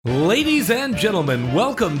Ladies and gentlemen,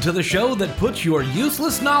 welcome to the show that puts your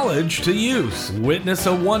useless knowledge to use. Witness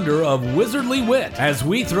a wonder of wizardly wit as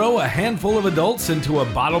we throw a handful of adults into a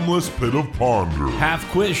bottomless pit of ponder. Half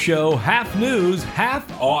quiz show, half news, half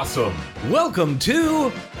awesome. Welcome to...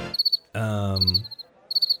 what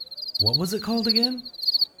was it called again?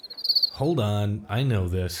 Hold on, I know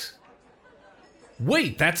this.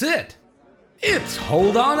 Wait, that's it! It's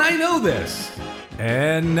Hold On, I Know This!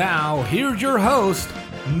 And now, here's your host,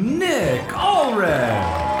 Nick Allred.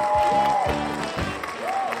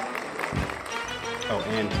 Oh,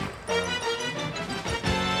 and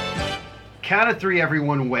count of three,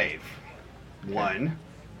 everyone wave. 1,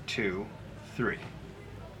 2, 3.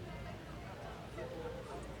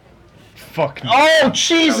 Fuck me. Oh,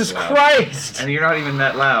 Jesus Christ! And you're not even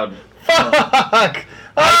that loud. Fuck!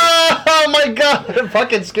 Oh my God! It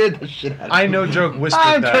fucking scared the shit out of me. I no joke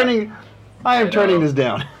whispered that. I am turning this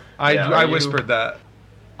down. I whispered that.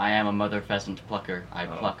 I am a mother pheasant plucker. I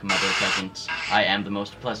pluck mother pheasants. I am the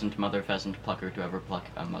most pleasant mother pheasant plucker to ever pluck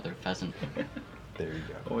a mother pheasant. There you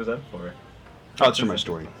go. What was that for? Oh, it's for my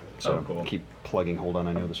story. So cool. Keep plugging Hold On,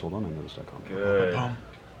 I Know This, Hold On, I Know This.com. Good.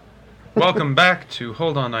 Welcome back to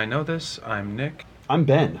Hold On, I Know This. I'm Nick. I'm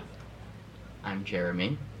Ben. I'm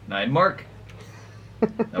Jeremy. And I'm Mark.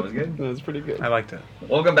 That was good. That was pretty good. I liked it.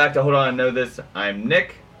 Welcome back to Hold On, I Know This. I'm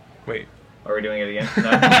Nick. Wait. Are we doing it again? No.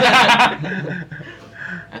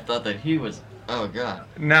 I thought that he was... Oh, God.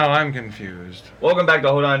 Now I'm confused. Welcome back to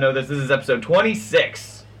Hold On, I Know This. This is episode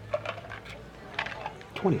 26.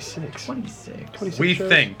 26. 26. We shows?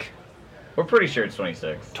 think. We're pretty sure it's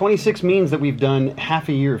 26. 26 means that we've done half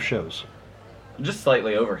a year of shows. Just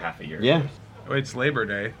slightly over half a year. Yeah. Oh, it's Labor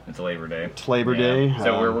Day. It's Labor Day. It's Labor Day.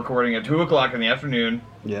 So we're recording at 2 o'clock in the afternoon.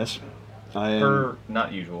 Yes. Per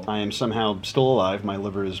not usual. I am somehow still alive. My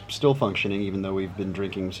liver is still functioning, even though we've been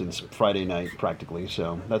drinking since Friday night, practically.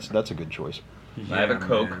 So that's a good choice. I have a Yeah,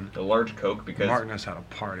 Coke, man. a large Coke, because Mark knows how to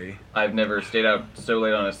party. I've never stayed out so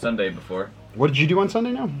late on a Sunday before. What did you do on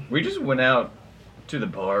Sunday now? We just went out to the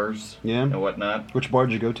bars Yeah. and whatnot. Which bar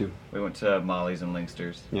did you go to? We went to Molly's and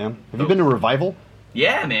Linkster's. Yeah. Have you been to Revival?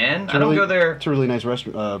 Yeah, man. It's I don't really- go there. It's a really nice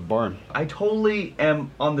bar. I totally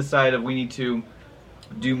am on the side of we need to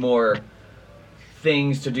do more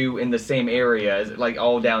things to do in the same area, as like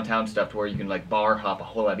all downtown stuff, to where you can like bar hop a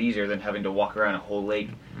whole lot easier than having to walk around a whole lake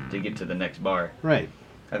to get to the next bar. Right.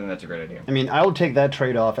 I think that's a great idea. I mean, I would take that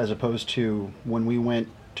trade-off as opposed to when we went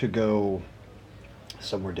to go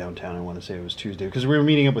somewhere downtown. I want to say it was Tuesday, because we were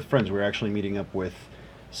meeting up with friends. We were actually meeting up with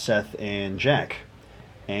Seth and Jack.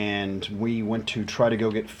 And we went to try to go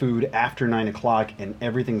get food after 9 o'clock, and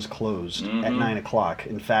everything's closed at 9 o'clock.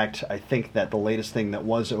 In fact, I think that the latest thing that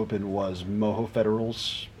was open was Mojo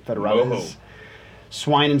Federales, Mojo.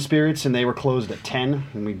 Swine and Spirits, and they were closed at 10,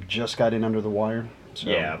 and we just got in under the wire. So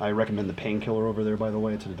Yeah. I recommend the Painkiller over there, by the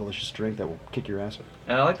way. It's a delicious drink that will kick your ass.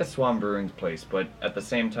 And I like the Swan Brewing's place, but at the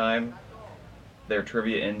same time, their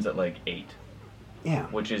trivia ends at like 8, Yeah.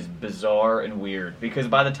 which is bizarre and weird, because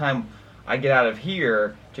by the time I get out of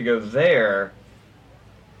here to go there,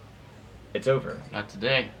 it's over. Not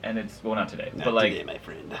today. And it's, well, not today, Not but like, today, my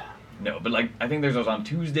friend. no, but like, I think there's those on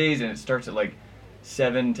Tuesdays, and it starts at like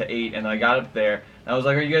 7 to 8, and I got up there, and I was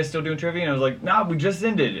like, are you guys still doing trivia? And I was like, nah, we just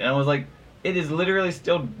ended. And I was like, it is literally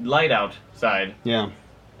still light outside, Yeah.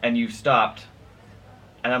 and you stopped.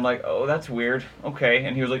 And I'm like, oh, that's weird. Okay.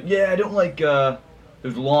 And he was like, yeah, I don't like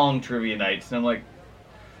those long trivia nights. And I'm like,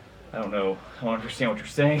 I don't know. I don't understand what you're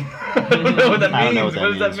saying. I don't know what that I don't means. know What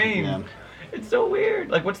does that means, mean? yeah. It's so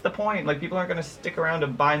weird. Like, what's the point? Like, people aren't going to stick around to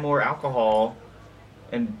buy more alcohol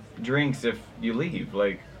and drinks if you leave.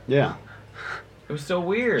 Like, Yeah. it was so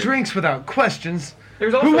weird. Drinks without questions.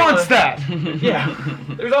 There's also Who a lot wants of- that? Yeah.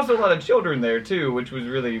 There's also a lot of children there, too, which was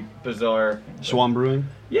really bizarre. Swan Brewing.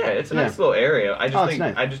 Yeah, it's a Yeah. nice little area. I Oh, just it's think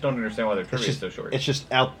nice. I just don't understand why their It's trivia just, is so short. it's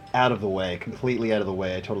just out of the way, completely out of the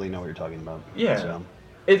way. I totally know what you're talking about. Yeah. So.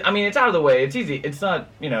 I mean, it's out of the way. It's easy. It's not,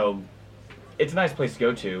 it's a nice place to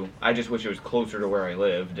go to. I just wish it was closer to where I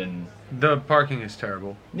lived. And The parking is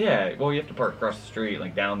terrible. yeah, well, you have to park across the street,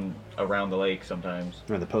 like down around the lake sometimes.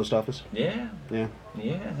 Or the post office. Yeah, Yeah.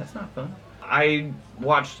 that's not fun. I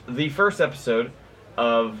watched the first episode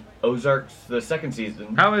of Ozark's, the second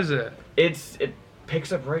season. How is it? It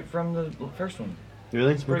picks up right from the first one.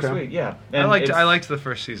 Really? It's pretty Okay. sweet, yeah. I And liked it's- the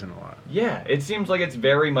first season a lot. Yeah, it seems like it's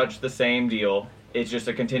very much the same deal. It's just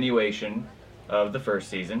a continuation of the first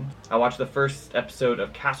season. I watched the first episode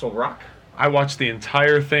of Castle Rock. I watched the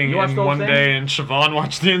entire thing You watched in the whole one thing? day, and Siobhan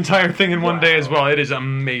watched the entire thing in one day as Wow. well. It is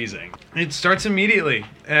amazing. It starts immediately,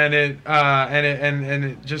 and it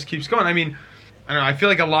just keeps going. I mean, I don't know. I feel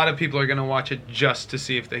like a lot of people are going to watch it just to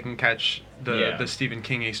see if they can catch Yeah. the Stephen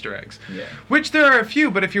King Easter eggs. Yeah. Which there are a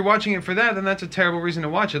few, but if you're watching it for that, then that's a terrible reason to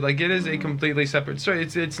watch it. Like, it is a completely separate story.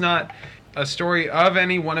 It's not a story of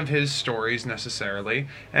any one of his stories necessarily,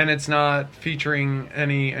 and it's not featuring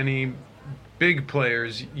any big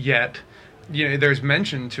players yet. You know, there's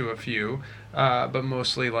mention to a few, but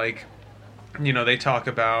mostly like, you know, they talk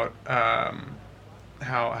about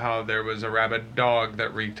how there was a rabid dog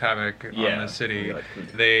that wreaked havoc on the city.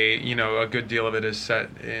 They, you know, a good deal of it is set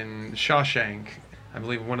in Shawshank. I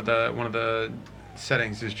believe one of the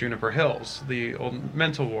settings is Juniper Hills, the old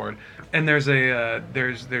mental ward. And there's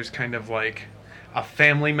there's kind of like a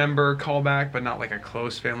family member callback, but not like a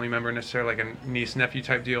close family member necessarily, like a niece nephew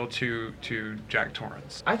type deal to Jack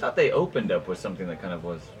Torrance. I thought they opened up with something that kind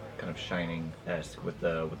of Shining-esque with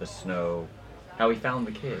the snow, how he found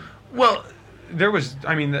the kid. Well, there was,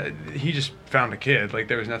 I mean, he just found a kid. Like,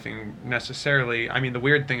 there was nothing necessarily. I mean, the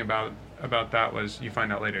weird thing about that was, you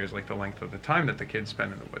find out later, is like the length of the time that the kid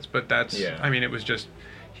spent in the woods. But that's, Yeah. I mean, it was just,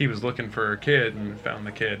 he was looking for a kid and found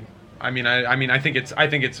the kid. I mean, I think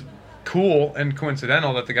it's cool and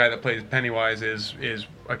coincidental that the guy that plays Pennywise is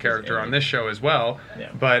a character on this show as well.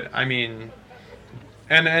 Yeah. But I mean,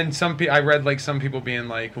 and I read like some people being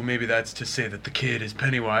like, well, maybe that's to say that the kid is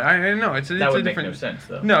Pennywise. I don't know. It's That a would make different, no sense,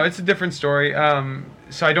 though. No, it's a different story.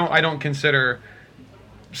 So I don't consider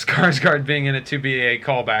Skarsgård being in it to be a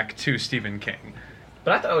callback to Stephen King.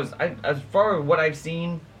 But I thought it was, as far as what I've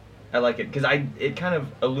seen, I like it because it kind of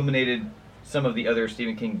illuminated some of the other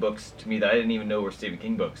Stephen King books to me that I didn't even know were Stephen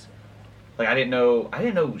King books. Like, I didn't know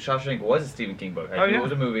Shawshank was a Stephen King book. I knew it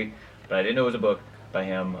was a movie, but I didn't know it was a book by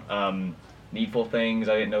him. Needful Things,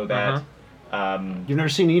 I didn't know that. You've never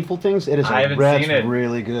seen Needful Things? It is I haven't seen it.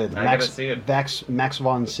 Really good. I haven't seen it. Max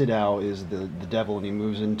von Sydow is the devil, and he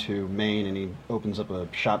moves into Maine, and he opens up a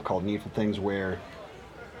shop called Needful Things where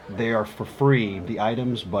they are for free, the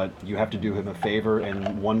items, but you have to do him a favor,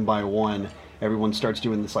 and one by one, everyone starts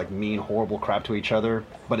doing this like mean, horrible crap to each other,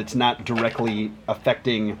 but it's not directly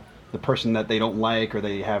affecting the person that they don't like or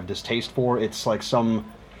they have distaste for. It's like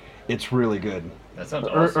it's really good. That sounds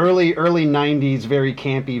awesome. Early 90s, very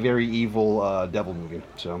campy, very evil devil movie.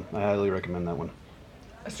 So I highly recommend that one.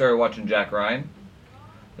 I started watching Jack Ryan,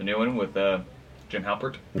 the new one with Jim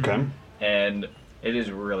Halpert. Okay. And it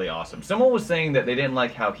is really awesome. Someone was saying that they didn't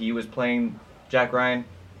like how he was playing Jack Ryan,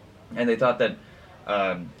 and they thought that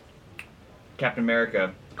Captain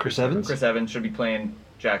America, Chris Evans should be playing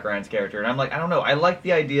Jack Ryan's character. And I'm like, I don't know. I like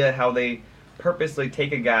the idea how they purposely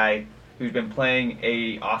take a guy who's been playing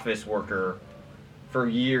a office worker for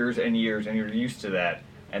years and years, and you're used to that,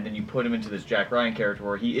 and then you put him into this Jack Ryan character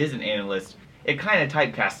where he is an analyst. It kind of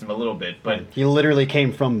typecasts him a little bit, but he literally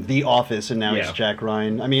came from The Office, and now Yeah. he's Jack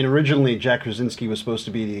Ryan. I mean, originally Jack Krasinski was supposed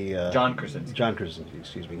to be the John Krasinski. John Krasinski,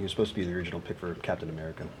 excuse me. He was supposed to be the original pick for Captain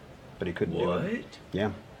America, but he couldn't do it. What?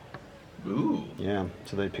 Yeah, Ooh. yeah.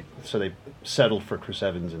 So they settled for Chris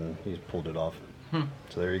Evans, and he pulled it off.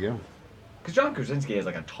 So there you go. Because John Krasinski has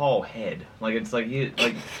like a tall head. Like it's like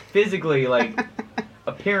physically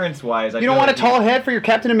appearance-wise. You don't want a tall head for your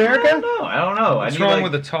Captain America? I don't know. What's wrong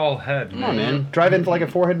with a tall head? Come on, man. Drive in for like a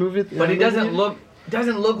forehead movie. But he doesn't look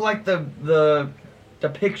like the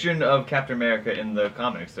depiction of Captain America in the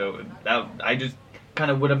comics. So I just kind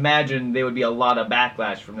of would imagine there would be a lot of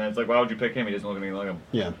backlash from that. It's like, why would you pick him? He doesn't look anything like him.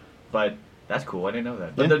 Yeah. But that's cool. I didn't know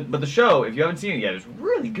that. But the show, if you haven't seen it yet, is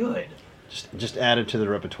really good. Just add it to the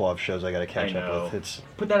repertoire of shows I got to catch up with.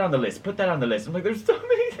 Put that on the list. I'm like, there's so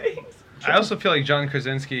many things. I also feel like John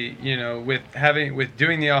Krasinski, you know, with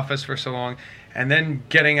doing The Office for so long, and then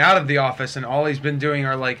getting out of The Office, and all he's been doing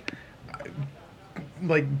are like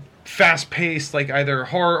fast-paced, like either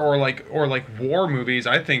horror or like war movies.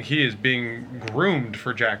 I think he is being groomed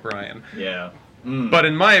for Jack Ryan. Yeah. But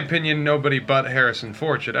in my opinion, nobody but Harrison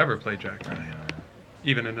Ford should ever play Jack Ryan,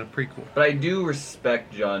 even in a prequel. But I do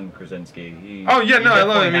respect John Krasinski. I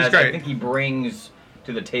love him. He's great. I think he brings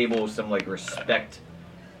to the table some respect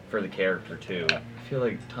for the character too. I feel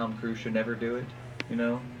like Tom Cruise should never do it. You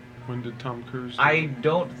know. When did Tom Cruise? I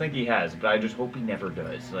don't think he has, but I just hope he never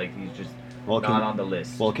does. Like he's just not on the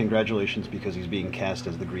list. Well, congratulations, because he's being cast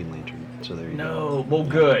as the Green Lantern. So there you go. No. Well,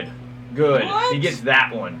 good. What? He gets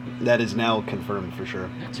that one. That is now confirmed for sure.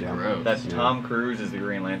 That's gross. That's Tom Cruise as the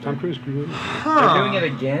Green Lantern. Tom Cruise. They're doing it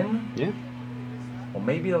again? Yeah. Well,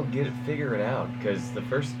 maybe they'll figure it out, because the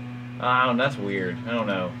first... I don't know, that's weird. I don't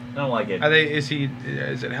know. I don't like it. Is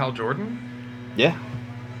it Hal Jordan? Yeah.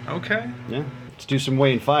 Okay. Yeah. Let's do some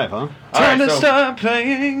Wayne 5, huh? Time to stop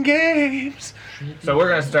playing games. So we're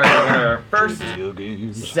going to start with our first Video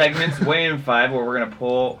games. segments, Way in 5, where we're going to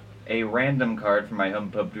pull a random card from my Home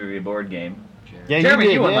Pub Trivia board game. Yeah, Jeremy,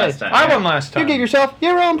 did, you won yeah. last time. I won last time. You get yourself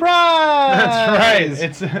your own prize. That's right.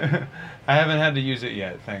 It's I haven't had to use it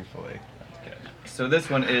yet, thankfully. Okay. So this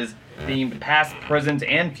one is themed past, present,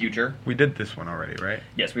 and future. We did this one already, right?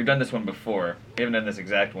 Yes, we've done this one before. We haven't done this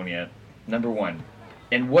exact one yet. Number 1.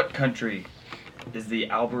 In what country is the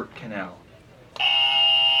Albert Canal?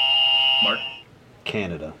 Mark?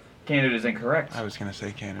 Canada. Canada is incorrect. I was gonna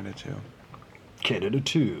say Canada too. Canada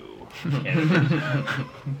too. Canada.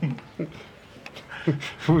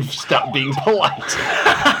 We've stopped being polite.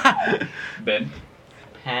 Ben?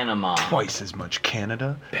 Panama. Twice as much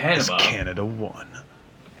Canada as Panama. Canada won.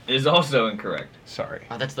 Is also incorrect. Sorry.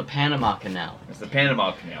 Oh, that's the Panama Canal. It's the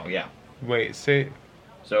Panama Canal, yeah. Wait, say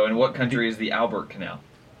So in what country is the Albert Canal?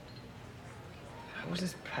 How is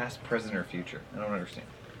this past, present, or future? I don't understand.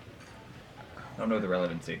 I don't know the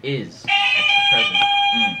relevancy. Is. That's the present.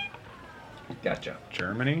 Gotcha.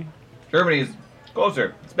 Germany? Germany is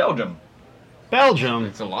closer. It's Belgium. Belgium.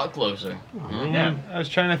 It's a lot closer. Yeah. I was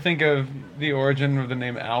trying to think of the origin of the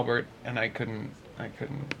name Albert, and I couldn't peg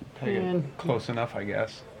it Man. close enough, I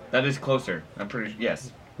guess. That is closer. I'm pretty sure.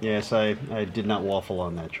 Yes. Yes, I did not waffle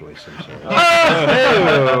on that choice. I'm sorry.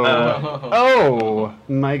 Oh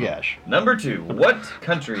my gosh. Number 2. What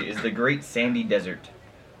country is the Great Sandy Desert?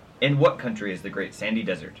 In what country is the Great Sandy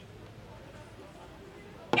Desert?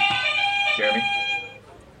 Jeremy?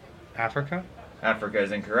 Africa? Africa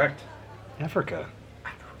is incorrect. Africa.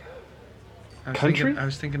 I was Country? Thinking, I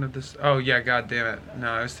was thinking of this. Oh yeah, god damn it. No,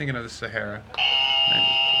 I was thinking of the Sahara.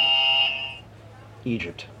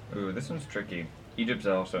 Egypt. Ooh, this one's tricky. Egypt's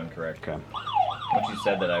also incorrect. Okay. Once you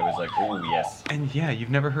said that, I was like, ooh, yes. And yeah, you've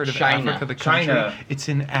never heard of China. Africa, the country? China It's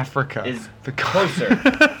in Africa. is the closer.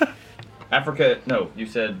 Africa, no, you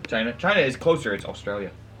said China. China is closer. It's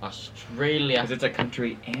Australia. Australia. Because it's a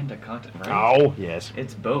country and a continent, right? Oh, yes.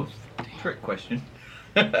 It's both. Trick question.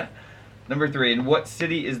 Number 3. In what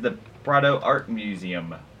city is the Prado Art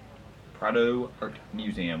Museum? Prado Art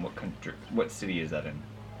Museum. What country? What city is that in?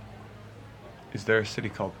 Is there a city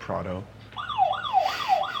called Prado?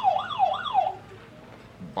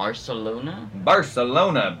 Barcelona?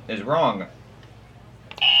 Barcelona is wrong.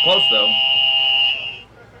 Close though.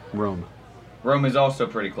 Rome. Rome is also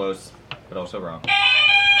pretty close, but also wrong.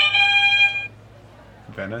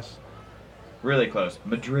 Venice? Really close.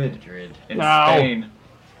 Madrid. Madrid. In No. Spain.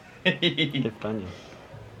 España.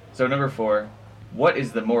 So number 4, what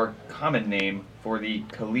is the more common name for the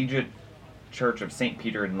Collegiate Church of St.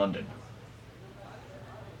 Peter in London?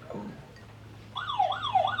 Ooh.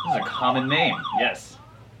 This is a common name. Yes.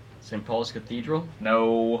 St. Paul's Cathedral?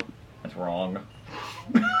 No. That's wrong.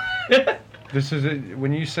 This is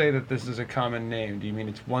when you say that this is a common name, do you mean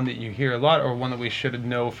it's one that you hear a lot or one that we should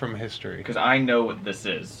know from history? Because I know what this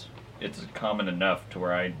is. It's common enough to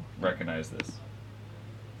where I recognize this.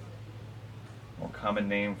 More common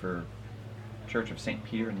name for Church of St.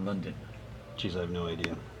 Peter in London. Jeez, I have no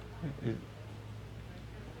idea. It-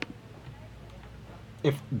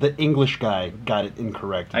 If the English guy got it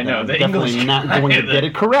incorrect, I know, then the I'm definitely English not guy. going to get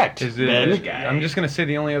it correct. Is it? Ben? guy. I'm just gonna say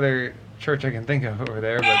the only other church I can think of over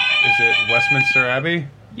there, but is it Westminster Abbey?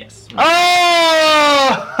 Yes.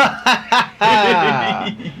 Oh!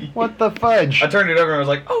 What the fudge? I turned it over and I was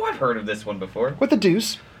like, oh, I've heard of this one before. With the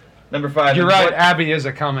deuce. Number 5. You're in right. what- Abbey is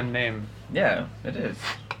a common name. Yeah, it is.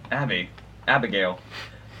 Abby. Abigail.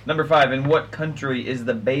 Number 5. In what country is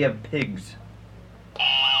the Bay of Pigs?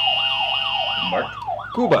 Mark?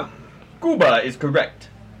 Cuba. Cuba is correct.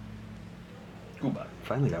 Cuba.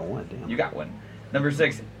 Finally got one, damn. You got one. Number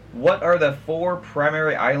 6. What are the 4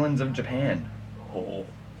 primary islands of Japan? Ho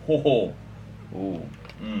ho ho. Ooh.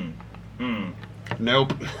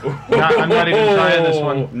 Nope. I'm not even trying this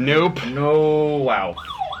one. Nope. No. Wow.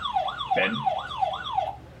 Ben?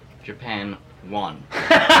 Japan 1.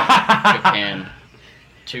 Japan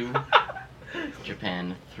 2.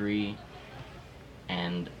 Japan 3.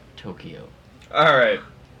 And Tokyo. All right.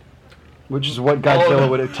 Which is what Godzilla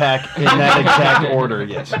would attack in that exact order,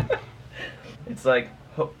 yes. It's like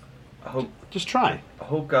Just try.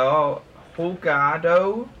 Hokkaido,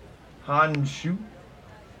 Honshu,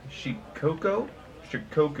 Shikoku,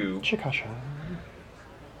 Chikasha.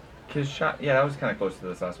 Kisha. Yeah, that was kind of close to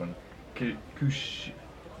this last one.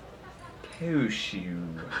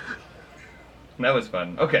 Kyushu. That was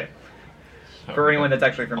fun. Okay. For anyone that's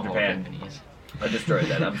actually from All Japan, Japanese. I destroyed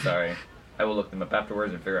that. I'm sorry. I will look them up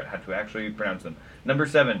afterwards and figure out how to actually pronounce them. Number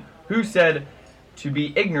 7. Who said to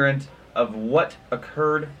be ignorant of what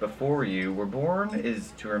occurred before you were born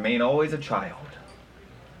is to remain always a child?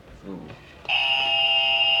 Ooh.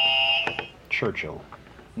 Churchill.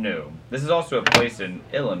 No. This is also a place in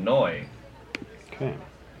Illinois. Okay.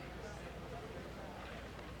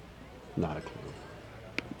 Not a clue.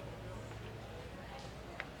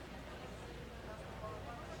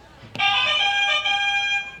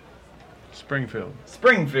 Springfield.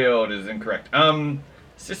 Springfield is incorrect.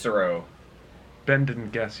 Cicero. Ben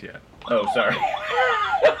didn't guess yet. Oh, sorry.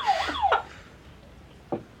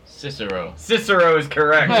 Cicero. Cicero is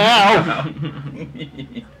correct. Ow.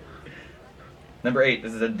 Number 8.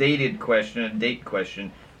 This is a dated question, a date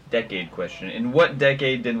question, decade question. In what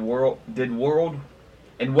decade did World War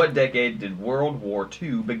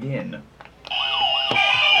II begin?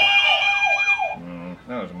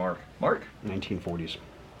 That was Mark. Mark? 1940s.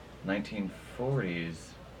 1940s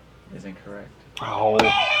is incorrect. Oh.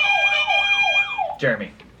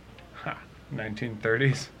 Jeremy.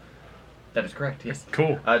 1930s. That is correct. Yes.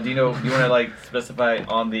 Cool. Do you want to specify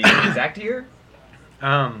on the exact year?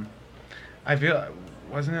 I feel,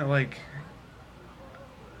 wasn't it like,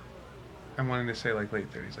 I'm wanting to say like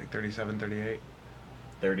late 30s, like 37, 38?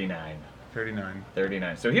 39. 39.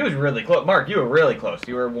 39. So he was really close. Mark, you were really close.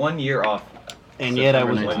 You were 1 year off. And yet I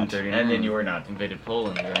was September not. 1939. And then you were not. Invaded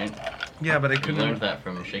Poland, right? Yeah, but I You couldn't. learned that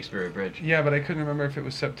from Shakespeare Bridge. Yeah, but I couldn't remember if it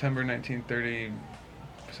was September 1930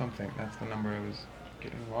 something. That's the number I was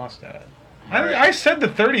getting lost at. I said the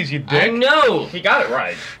 30s, you dick. I know! He got it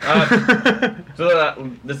right. So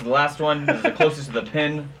this is the last one. This is the closest to the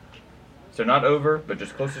pin. So not over, but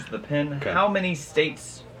just closest to the pin. Okay. How many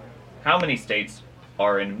states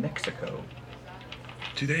are in Mexico?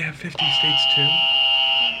 Do they have 50 states too?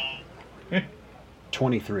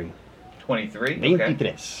 23. 23. Okay.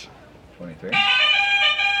 23. 23.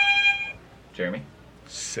 Jeremy.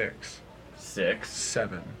 6. 6.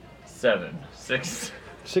 7. 7. 6.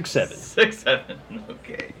 6, 7. 6, 7.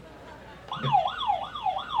 Okay.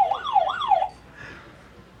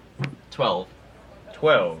 12.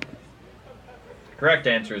 12. Correct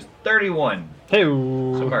answer is 31. Hey.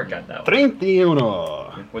 So Mark got that one.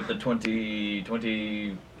 31. With the 23?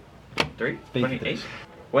 23. 28?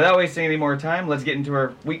 Without wasting any more time, let's get into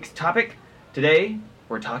our week's topic. Today,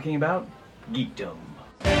 we're talking about GEEK-DOM.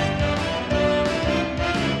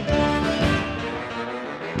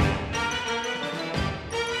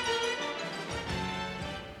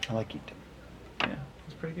 I like geek-dom. Yeah,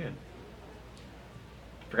 it's pretty good.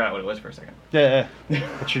 Forgot what it was for a second. Yeah.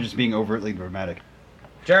 But you're just being overtly dramatic.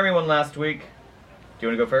 Jeremy won last week. Do you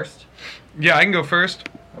want to go first? Yeah, I can go first.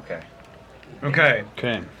 Okay. Okay.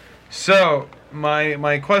 Okay. So,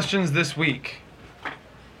 my questions this week.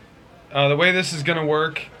 The way this is gonna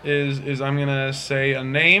work is I'm gonna say a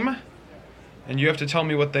name, and you have to tell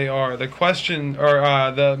me what they are. The question, or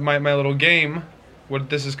my little game, what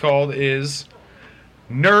this is called is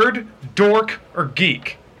nerd, dork, or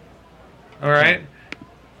geek. All right.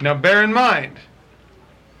 Now, bear in mind,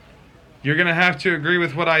 you're gonna have to agree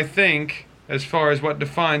with what I think as far as what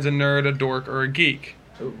defines a nerd, a dork, or a geek.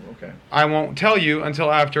 Ooh, okay. I won't tell you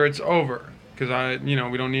until after it's over, because we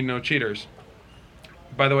don't need no cheaters.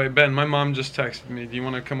 By the way, Ben, my mom just texted me. Do you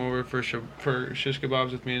want to come over for shish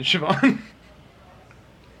kebabs with me and Siobhan?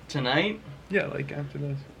 Tonight? Yeah, like after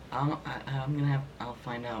this. I'll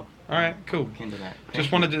find out. All right, cool. Look into that.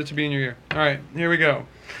 Just wanted it to be in your ear. All right, here we go.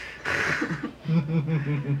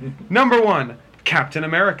 Number 1, Captain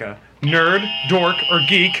America. Nerd, dork, or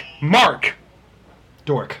geek? Mark.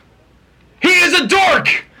 Dork. He is a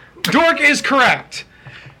dork! Dork is correct.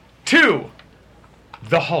 2,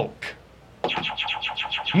 the Hulk.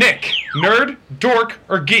 Nick, nerd, dork,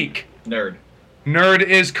 or geek? Nerd. Nerd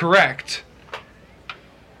is correct.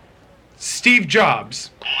 Steve Jobs.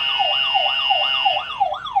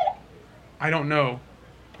 I don't know.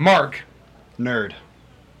 Mark. Nerd.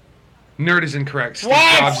 Nerd is incorrect. Steve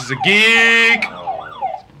What? Jobs is a geek.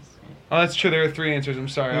 Oh, that's true. There are 3 answers. I'm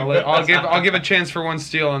sorry. I'll give a chance for one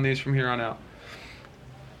steal on these from here on out.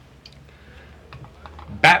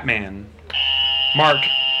 Batman. Mark.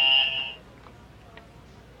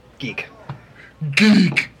 Geek.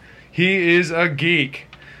 Geek. He is a geek.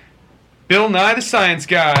 Bill Nye the Science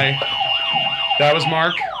Guy. That was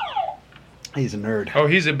Mark. He's a nerd. Oh,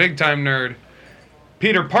 he's a big time nerd.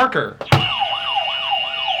 Peter Parker.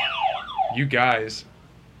 You guys.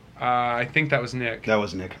 I think that was Nick. That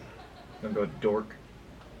was Nick. I'm going to go with Dork.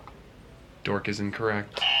 Dork is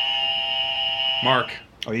incorrect. Mark.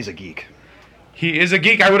 Oh, he's a geek. He is a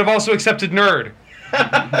geek. I would have also accepted nerd.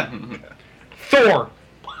 Thor.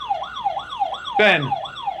 Ben.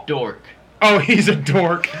 Dork. Oh, he's a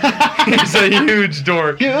dork. He's a huge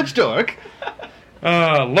dork. Huge dork.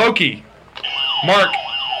 Loki. Mark.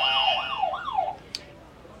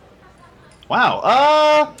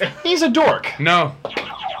 Wow. He's a dork. No.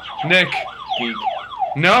 Nick. Geek.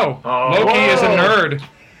 No. Oh. Loki is a Whoa. nerd.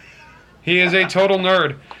 He is a total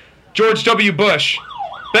nerd. George W. Bush.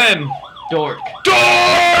 Ben. Dork.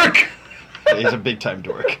 Dork! He's a big time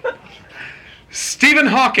dork. Stephen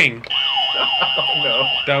Hawking. Oh, no.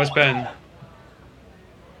 That was Ben.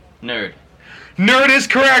 Nerd. Nerd is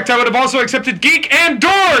correct. I would have also accepted geek and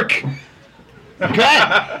dork. Okay.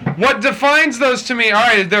 What defines those to me? All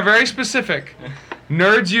right, they're very specific.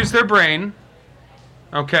 Nerds use their brain.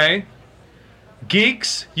 Okay.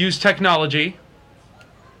 Geeks use technology.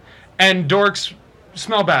 And dorks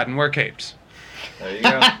smell bad and wear capes. There you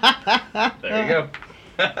go. There you go.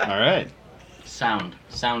 All right. Sound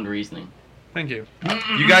reasoning. Thank you.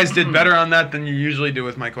 You guys did better on that than you usually do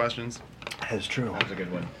with my questions. That's true. That was a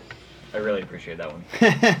good one. I really appreciate that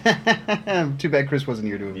one. Too bad Chris wasn't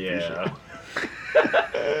here to appreciate Yeah.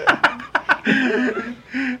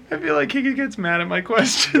 I feel like he gets mad at my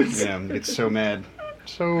questions. Yeah, it's so mad.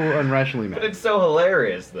 So unrationally mad. But it's so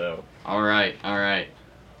hilarious, though. Alright.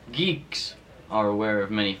 Geeks are aware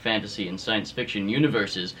of many fantasy and science fiction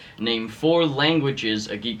universes. Name 4 languages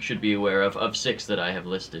a geek should be aware of 6 that I have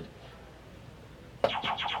listed.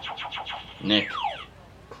 Nick.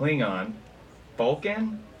 Klingon,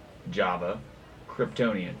 Vulcan, Java,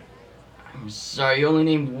 Kryptonian. I'm sorry, you only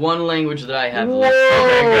named 1 language that I have Whoa! listed.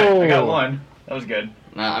 Okay, good. I got one. That was good.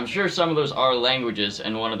 Now, I'm sure some of those are languages,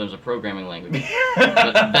 and one of them's a programming language.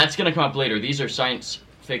 But that's going to come up later. These are science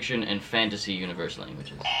fiction and fantasy universe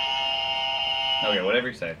languages. Okay, whatever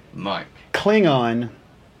you say. Mark. Klingon.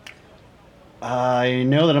 I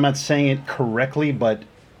know that I'm not saying it correctly, but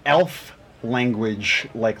elf language,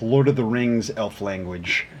 like Lord of the Rings elf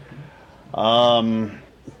language.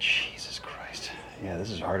 Jesus Christ. Yeah, this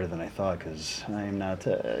is harder than I thought because I am not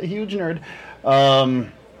a huge nerd.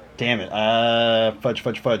 Damn it. Fudge.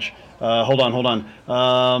 Hold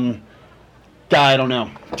on. I don't know.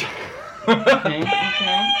 Okay.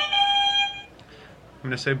 I'm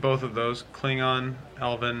going to say both of those. Klingon,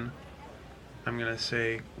 Elven. I'm going to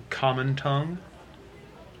say Common Tongue.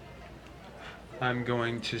 I'm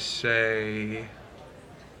going to say...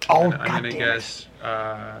 I'm going to guess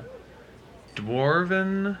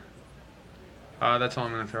Dwarven. That's all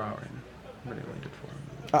I'm going to throw out right now. What do you did for?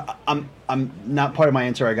 I'm not part of my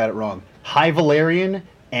answer. I got it wrong. High Valyrian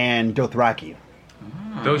and Dothraki.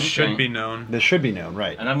 Those should be known. This should be known,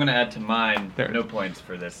 right? And I'm going to add to mine, There. no points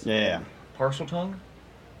for this. Yeah. Parcel tongue?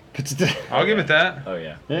 I'll give it that. Oh,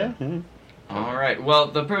 yeah. Yeah. Alright, well,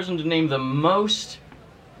 the person to name the most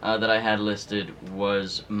that I had listed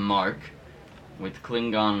was Mark, with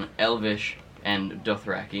Klingon, Elvish, and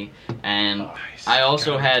Dothraki. And Nice. I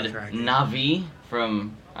also Got had Dothraki. Navi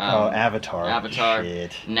from Avatar.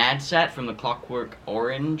 Shit. Nadsat from the Clockwork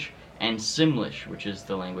Orange, and Simlish, which is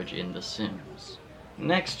the language in The Sims.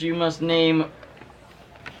 Next, you must name,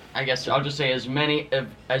 I guess I'll just say as many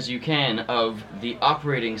as you can of the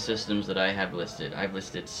operating systems that I have listed. I've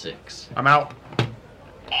listed 6. I'm out.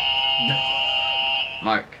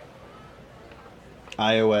 Mark.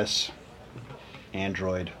 iOS,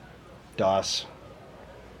 Android, DOS,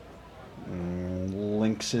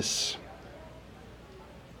 Linksys.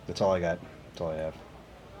 That's all I got. That's all I have.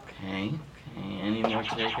 Okay. Any more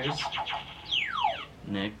takers?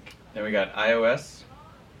 Nick. Then we got iOS,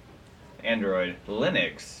 Android,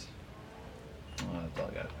 Linux. Oh, that's all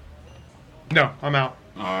I got. No, I'm out.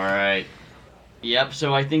 Alright. Yep,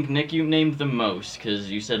 so I think, Nick, you named the most, because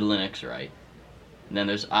you said Linux, right? And then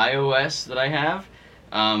there's iOS that I have.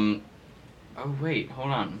 Oh, wait,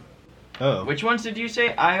 hold on. Oh. Which ones did you say?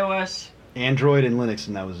 iOS? Android and Linux,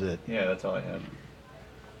 and that was it. Yeah, that's all I had.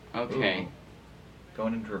 Okay. Ooh.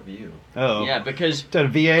 Going into review. Oh. Yeah, because Instead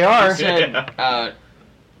of you VAR. said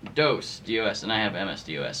DOS, DOS, and I have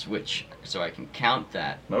MS-DOS, so I can count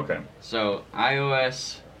that. Okay. So,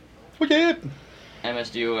 iOS, Okay.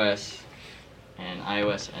 MS-DOS, and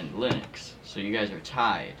iOS and Linux. So you guys are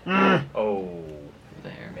tied Oh.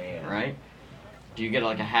 there, Man. right? Do you get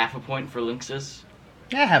like a half a point for Linksys?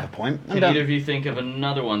 Yeah, I have a point. I'm Can done. either of you think of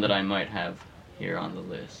another one that I might have here on the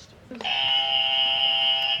list?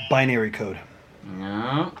 Binary code.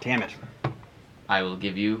 No. Damn it. I will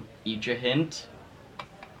give you each a hint.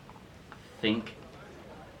 Think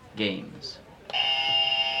games.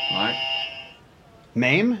 Mark?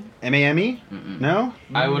 MAME? M-A-M-E? Mm-mm. No?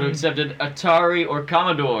 I would have accepted Atari or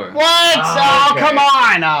Commodore. What? Oh, Oh, okay. come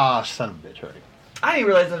on! Oh, son of a bitch. Already. I didn't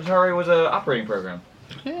realize that Atari was an operating program.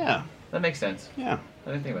 Yeah. That makes sense. Yeah.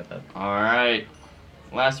 I didn't think about that. Alright.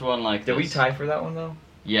 Last one like Did this. we tie for that one, though?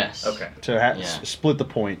 Yes. Okay. So Yeah. split the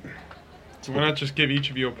point. So why not just give each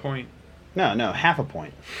of you a point? No, half a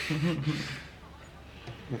point.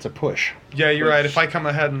 It's a push. Yeah, you're right. If I come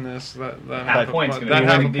ahead in this, that half a point's point, gonna that be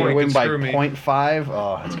half a winning- point win can by screw me. 0.5.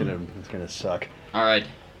 Oh, it's gonna suck. Alright.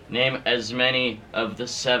 Name as many of the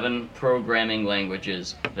 7 programming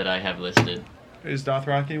languages that I have listed. Is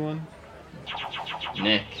Dothraki one?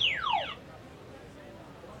 Nick.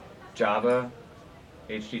 Java,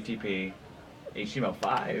 HTTP,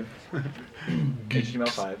 HTML5.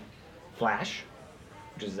 HTML5. Flash,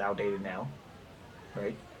 which is outdated now.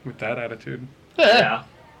 Right? With that attitude. Yeah.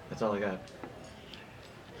 That's all I got.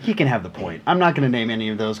 He can have the point. I'm not going to name any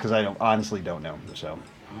of those because I honestly don't know. So.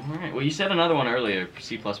 All right. Well, you said another one earlier,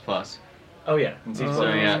 C++. Oh, yeah. And C++. So,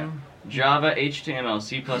 yeah. Java, HTML,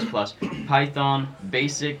 C++, Python,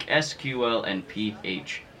 Basic, SQL, and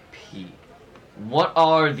PHP. What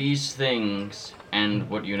are these things, and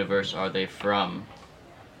what universe are they from?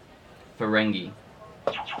 Ferengi.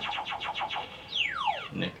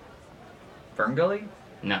 Nick. Ferngully?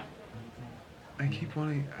 No. I keep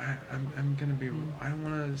wanting. I'm gonna be. I don't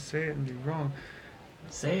want to say it and be wrong.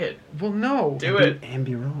 Say it. Well, no. Do it. And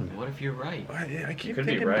be wrong. What if you're right? I keep Could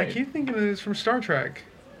be thinking. right. I keep thinking it is from Star Trek.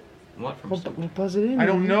 What from Well, Star well, buzz it in. I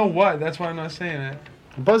don't man. know what. That's why I'm not saying it.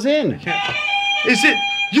 Buzz in. Can't. Is it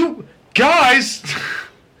you guys?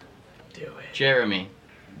 Do it. Jeremy.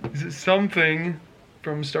 Is it something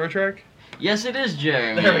from Star Trek? Yes, it is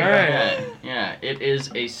Jeremy. There we go. Yeah, it is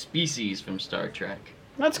a species from Star Trek.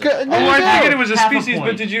 That's good. Oh, I figured it was a Half a species, but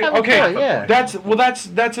point. did you? Half a Okay, point, yeah.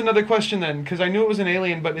 That's another question then, because I knew it was an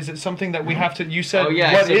alien, but is it something that we have to? You said, Oh,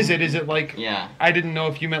 yeah, what so- is it? Is it like? Yeah. I didn't know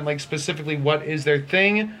if you meant like specifically what is their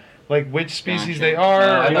thing, like which species Gotcha. they are. No, or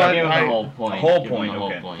I what? thought you were the I- whole point. The whole Give him point, the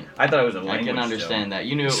whole okay. point. I thought it was a I language. can understand that.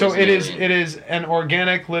 You knew it So was it an is. alien. It is an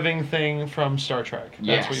organic living thing from Star Trek. That's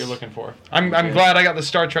Yes. what you're looking for. I'm Okay. glad I got the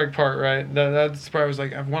Star Trek part right. That's where I was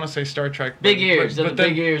like, I want to say Star Trek. Big ears. They're the then-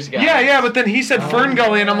 big ears guys. Yeah, but then he said Fern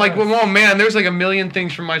Gully, and I'm like, yes. well, oh man, there's like a million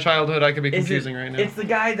things from my childhood I could be Is confusing it, right now. It's the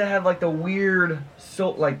guy that had like the weird,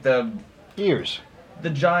 like the Ears.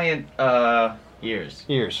 giant, Ears.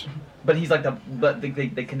 Ears. but he's like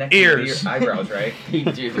they connect Ears. to your eyebrows, right?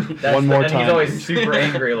 Dude. That's One more and time. he's always super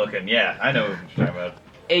angry looking. Yeah, I know what you're talking about.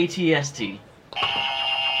 ATST.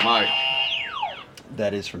 Mark.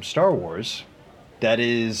 That is from Star Wars. That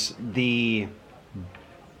is the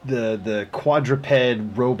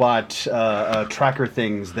quadruped robot tracker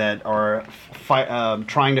things that are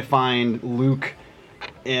trying to find Luke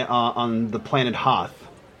on the planet Hoth.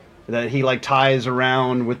 That he like ties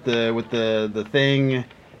around with the thing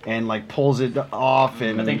and like pulls it off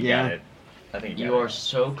and I think you yeah. got it. I think You got are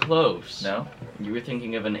so close. No? You were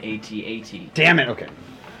thinking of an AT-AT. Damn it. Okay.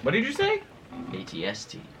 What did you say?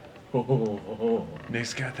 ATST.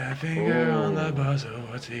 Nick's got that finger on the buzzer.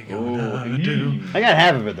 What's he gonna do? I got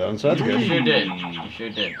half of it though, so that's You good. sure did. You sure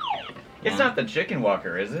did. It's not the chicken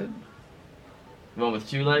walker, is it? The one with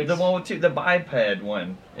two legs? The one with the biped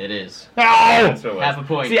one. It is. Oh! That's what it was. Half a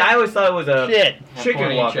point. See, I always thought it was a Shit. Half chicken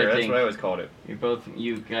point each, walker. I That's think. what I always called it.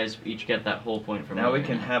 You guys each get that whole point from Now me we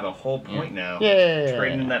can now. have a whole point now. Yeah.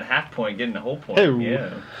 Trading in that half point, getting a whole point. Ooh.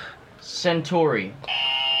 Yeah. Centauri.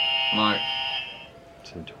 Mark.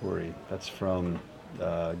 Centauri. That's from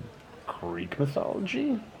Greek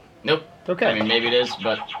mythology? Nope. Okay. I mean, maybe it is,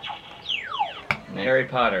 but... Harry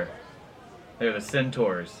Potter. They're the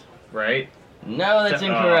centaurs, right? No, that's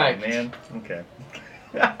incorrect. Oh, man. Okay.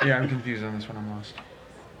 Yeah, I'm confused on this one. I'm lost.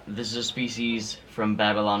 This is a species from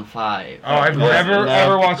Babylon 5. Oh, I've No.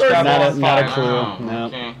 ever watched Babylon Not a 5. clue. Oh, No.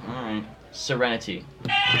 okay, alright. Serenity.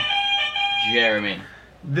 Jeremy.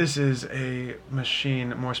 This is a machine,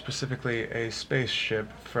 more specifically a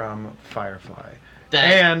spaceship from Firefly. That-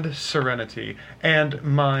 And Serenity. And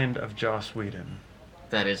Mind of Joss Whedon.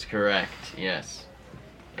 That is correct, yes.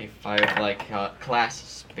 A Firefly class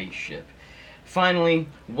spaceship. Finally,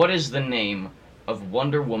 what is the name of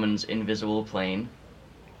Wonder Woman's invisible plane?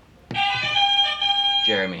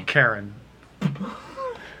 Jeremy. Karen.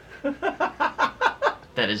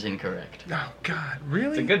 That is incorrect. Oh, God. Really?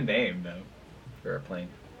 It's a good name, though, for a plane.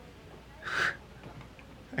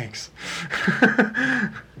 Thanks.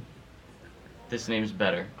 This name's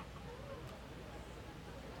better.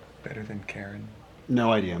 Better than Karen.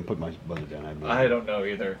 No idea. I'm putting my buzzer down. I don't know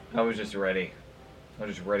either. I was just ready. I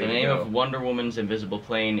was just ready The to name go. of Wonder Woman's invisible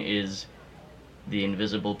plane is the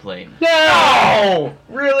Invisible Plane. No!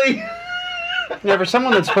 Really? Yeah, for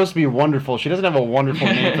someone that's supposed to be wonderful, she doesn't have a wonderful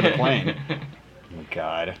name for the plane. Oh my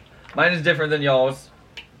God. Mine is different than y'all's.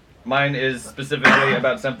 Mine is specifically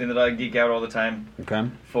about something that I geek out all the time Okay.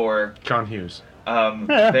 for. John Hughes.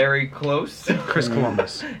 Very close. Chris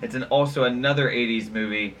Columbus. It's also another 80s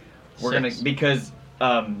movie. We're Six. gonna because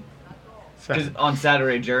Seven. on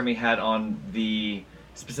Saturday Jeremy had on the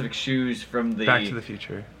specific shoes from the Back to the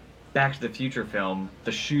Future. Back to the Future film,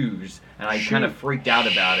 the shoes, and I kind of freaked out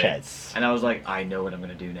about it. Shits. And I was like, I know what I'm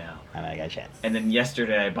gonna do now. Oh my God, shits. And then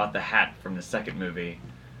yesterday I bought the hat from the second movie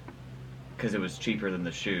because it was cheaper than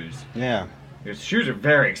the shoes. Yeah. Because shoes are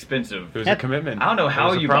very expensive. It was a commitment. I don't know It how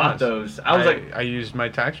was a you promise. bought those. I was like, I used my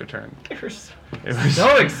tax return. they were It was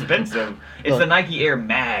so expensive. It's Look. the Nike Air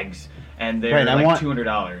Mags, and they're Right, I like want-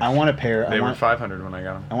 $200. I want a pair. They I were want, $500 when I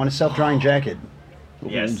got them. I want a self-drying jacket.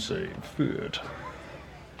 Yes. Fit.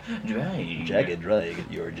 Dry. Jacket dry.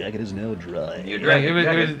 Your jacket is now dry. Your Yeah,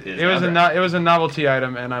 jacket is it was a novelty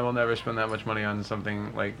item, and I will never spend that much money on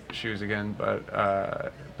something like shoes again. But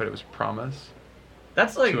it was a promise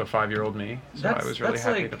That's like to a 5-year-old me, so I was really that's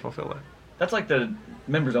happy like- to fulfill it. that's like the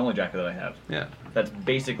members only jacket that I have. Yeah. That's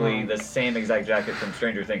basically the same exact jacket from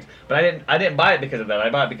Stranger Things. But I didn't buy it because of that. I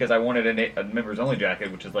bought it because I wanted a members only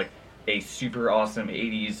jacket, which is like a super awesome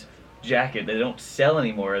 80s jacket that they don't sell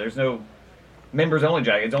anymore. There's no members only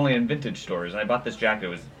jacket. It's only in vintage stores. And I bought this jacket. It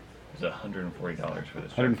was $140 for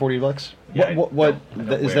this. jacket. $140? Yeah, What I don't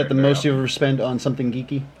is wear that it the very most you often. ever spent on something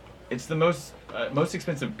geeky? It's the most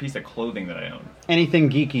expensive piece of clothing that I own. Anything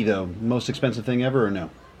geeky though? Most expensive thing ever or no?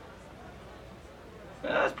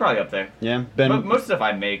 It's probably up there. Yeah, Ben. Most stuff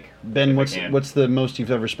I make. Ben, if I what's can. what's the most you've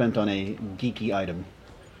ever spent on a geeky item?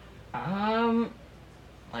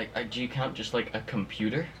 Like, do you count just like a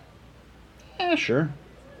computer? Yeah, sure.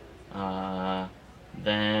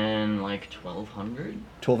 Then like 1,200.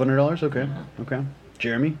 $1,200. Okay. Yeah. Okay.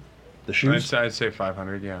 Jeremy, the shoes. I'd say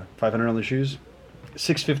 500. Yeah. 500 on the shoes.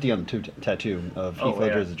 $650 on the tattoo of Heath Oh,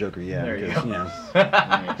 Ledger yeah. as the Joker. Yeah, There you because, go.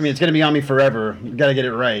 I mean, it's gonna be on me forever. You gotta get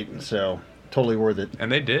it right. So totally worth it. And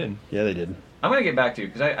they did. Yeah, they did. I'm gonna get back to you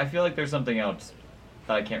because I feel like there's something else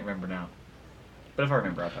that I can't remember now. But if I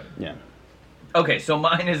remember, I'll tell you. Yeah. Okay, so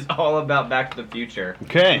mine is all about Back to the Future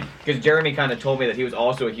Okay. because Jeremy kind of told me that he was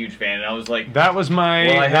also a huge fan, and I was like, That was my.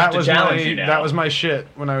 Well, I have that to was challenge my. you now. That was my shit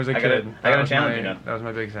when I was a I gotta- kid. I gotta That was challenge my- you now. That was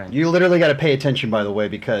my big thing. You literally got to pay attention, by the way,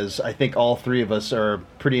 because I think all three of us are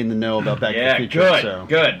pretty in the know about Back to yeah, the Future. good, So.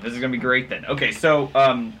 good. This is gonna be great then. Okay, so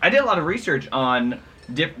I did a lot of research on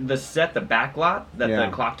the set, the backlot that Yeah.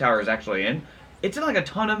 the clock tower is actually in. It's in like a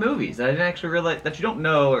ton of movies that I didn't actually realize that you don't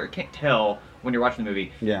know or can't tell when you're watching the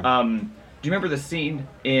movie. Yeah. Do you remember the scene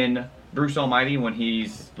in Bruce Almighty when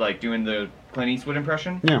he's like doing the Clint Eastwood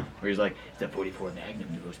impression? Yeah. Where he's like, it's the 44 Magnum,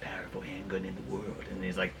 the most powerful handgun in the world. And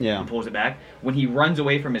he's like, Yeah. he pulls it back. When he runs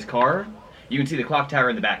away from his car, you can see the clock tower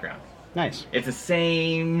in the background. Nice. It's the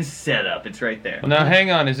same setup. It's right there. Well, now hang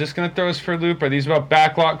on. Is this going to throw us for a loop? Are these about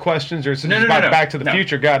backlot questions, or is this No, no, about no. Back to the No.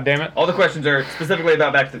 Future? God damn it! All the questions are specifically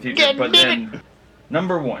about Back to the Future. But then,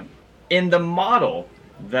 number one, in the model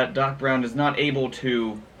that Doc Brown is not able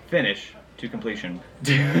to finish to completion,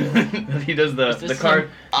 he does Is the this card.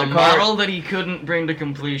 a The card. model that he couldn't bring to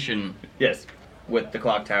completion? Yes, with the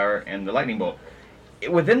clock tower and the lightning bolt.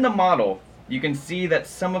 Within the model, you can see that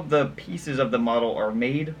some of the pieces of the model are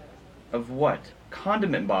made of what?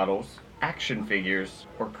 Condiment bottles, action figures,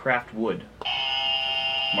 or craft wood.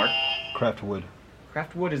 Mark? Craft wood.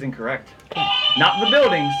 Craft wood is incorrect. Not the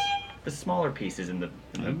buildings, the smaller pieces in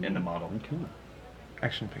the model. Okay.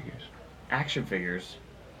 Action figures. Action figures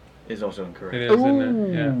is also incorrect. It is, isn't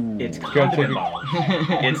it? Yeah. It's Go condiment take it.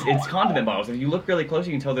 bottles. it's condiment bottles. If you look really close,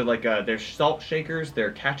 you can tell they're like they're salt shakers,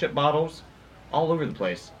 they're ketchup bottles, all over the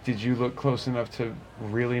place. Did you look close enough to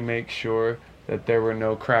really make sure that there were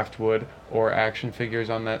no craft wood or action figures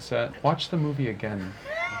on that set? Watch the movie again.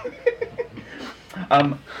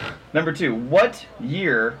 Number two, what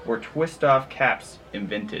year were twist-off caps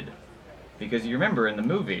invented? Because you remember in the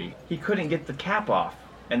movie, he couldn't get the cap off,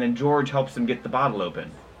 and then George helps him get the bottle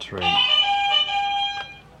open. That's right.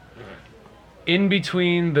 In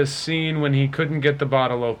between the scene when he couldn't get the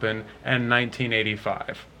bottle open and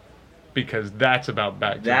 1985. Because that's about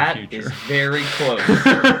Back to That the Future. is very close.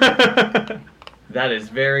 That is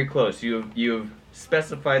very close. You've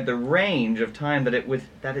specified the range of time that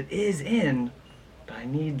it is in, but I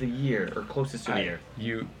need the year or closest to the year.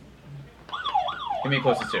 You Give me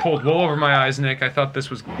closest to. pulled wool over my eyes, Nick. I thought this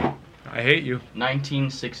was... I hate you.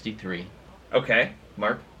 1963. Okay,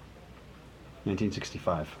 Mark.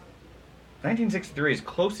 1965. 1963 is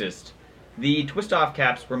closest. The twist-off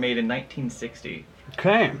caps were made in 1960.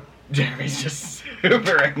 Okay. Jeremy's just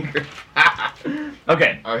super angry.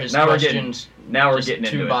 Okay. Are his now questions we're just getting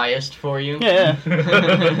too into biased for you? Yeah.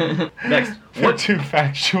 it. Next. We're too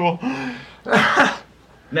factual.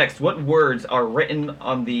 Next, what words are written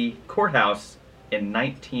on the courthouse in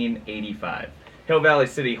 1985? Hill Valley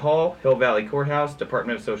City Hall, Hill Valley Courthouse,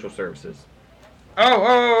 Department of Social Services.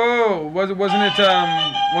 Wasn't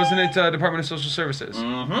it Department of Social Services?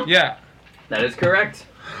 Mm-hmm. Yeah. That is correct.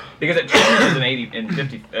 Because it changes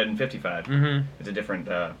in 55. Mm-hmm. It's a different,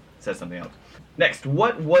 says something else. Next,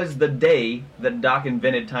 what was the day that Doc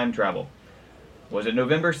invented time travel? Was it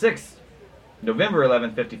November 6th, November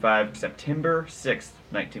 11th, 55, September 6th,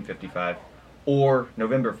 1955, or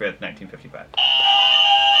November 5th, 1955?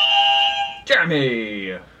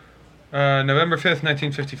 Jeremy! November 5th,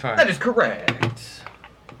 1955. That is correct.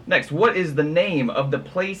 Next, what is the name of the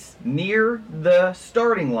place near the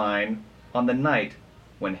starting line on the night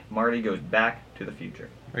when Marty goes back to the future?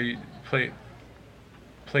 Are you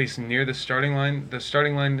place near the starting line? The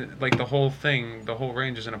starting line, like the whole thing, the whole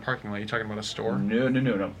range is in a parking lot. You talking about a store?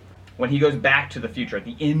 No. When he goes back to the future at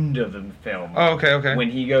the end of the film. Oh, okay. When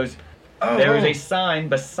he goes, there is a sign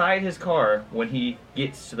beside his car when he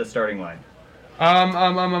gets to the starting line.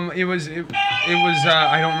 It was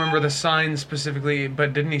I don't remember the sign specifically,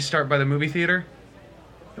 but didn't he start by the movie theater?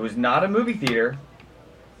 It was not a movie theater.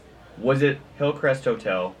 Was it Hillcrest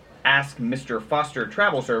Hotel, Ask Mr. Foster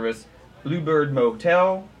Travel Service, Bluebird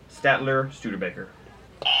Motel, Statler, Studebaker?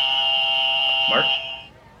 Mark?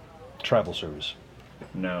 Travel service.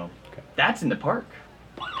 No. Okay. That's in the park.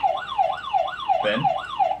 Ben?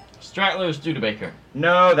 Statler, Studebaker.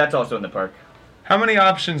 No, that's also in the park. How many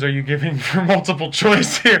options are you giving for multiple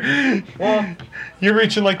choice here? Well, you're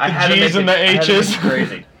reaching like the G's and the H's.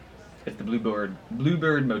 Crazy. It's the Bluebird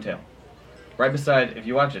Motel. Right beside, if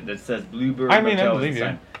you watch it, it says Bluebird Motel. I believe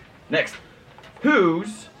you. Next,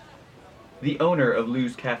 who's the owner of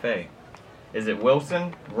Lou's Cafe? Is it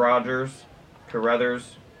Wilson, Rogers,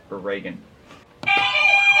 Carruthers, or Reagan?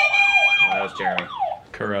 Oh, that was Jeremy.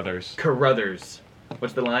 Carruthers.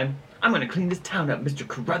 What's the line? I'm gonna clean this town up, Mr.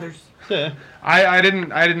 Carruthers. Yeah. I didn't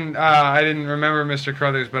remember Mr.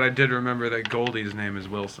 Carruthers, but I did remember that Goldie's name is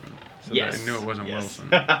Wilson. So Yes. I knew it wasn't Wilson.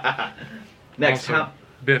 Next, also,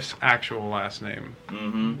 Biff's actual last name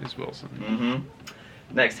is Wilson.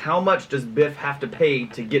 Next, how much does Biff have to pay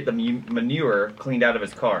to get the manure cleaned out of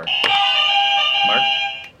his car? Mark?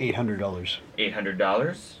 $800.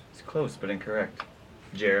 $800. It's close, but incorrect.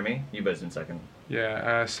 Jeremy, you buzzed in second.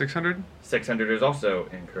 Yeah, 600? 600 is also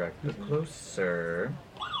incorrect, but closer.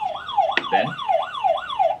 Ben?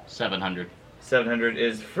 700. 700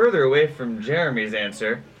 is further away from Jeremy's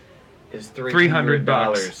answer. Is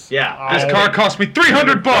 $300. Yeah. This car cost me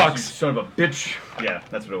 $300 bucks. You son of a bitch. Yeah,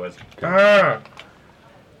 that's what it was. Ah.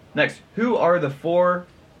 Next, who are the 4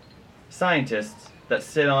 scientists that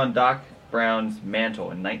sit on Doc Brown's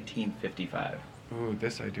mantle in 1955? Ooh,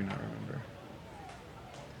 this I do not remember.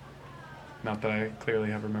 Not that I clearly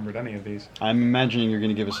have remembered any of these. I'm imagining you're going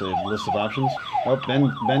to give us a list of options. Oh,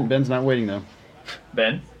 Ben's not waiting though.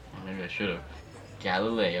 Ben? Maybe I should have.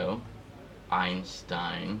 Galileo,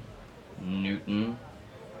 Einstein, Newton,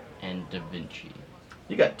 and Da Vinci.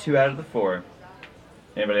 You got 2 out of the 4.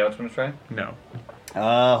 Anybody else want to try? No.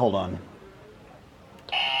 Hold on.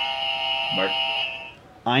 Mark?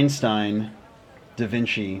 Einstein, Da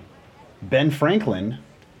Vinci, Ben Franklin,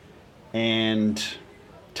 and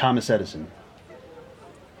Thomas Edison.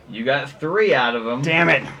 You got 3 out of them. Damn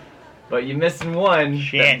it! But you're missing one.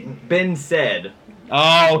 Shit. That Ben said.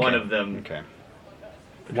 Oh, okay. One of them. Okay.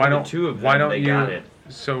 Why don't 2 of them, why don't they you? got it.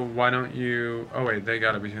 So why don't you? Oh wait, they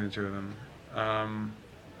got it between the 2 of them.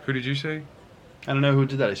 Who did you say? I don't know who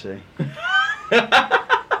did that. I say.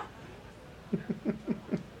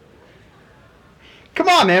 Come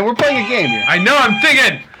on, man. We're playing a game here. I know. I'm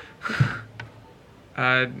thinking.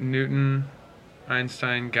 Newton,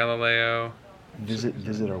 Einstein, Galileo.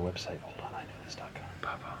 Visit our website. Hold on, I know this.com.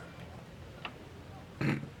 Papa.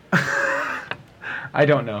 I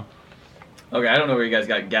don't know. Okay, I don't know where you guys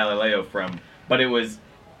got Galileo from, but it was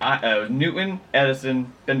Newton,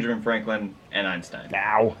 Edison, Benjamin Franklin, and Einstein.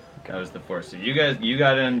 Now. That was the 4. So you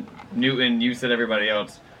got in Newton, you said everybody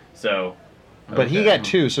else. So. But he got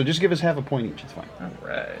 2, so just give us half a point each. It's fine. All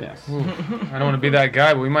right. Yeah. I don't want to be that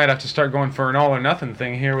guy, but we might have to start going for an all or nothing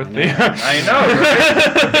thing here with the. I know.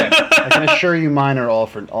 Right? Okay. I can assure you mine are all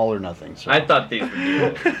or nothing. So. I thought these would be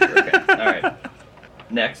okay. All right.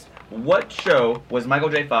 Next, what show was Michael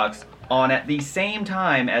J. Fox on at the same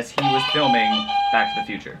time as he was filming Back to the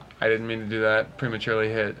Future? I didn't mean to do that. Prematurely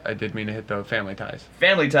hit. I did mean to hit the Family Ties.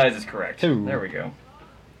 Family Ties is correct. 2. There we go.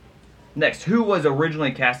 Next, who was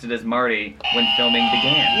originally casted as Marty when filming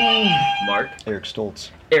began? Mark? Eric Stoltz.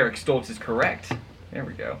 Eric Stoltz is correct. There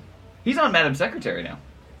we go. He's on Madam Secretary now.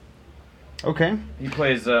 Okay. He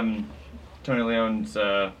plays Tony Leone's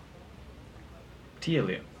Tia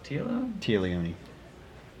Leone? Tia Leone.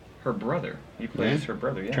 Her brother. He plays her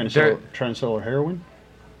brother, yeah. Trying to sell her heroin?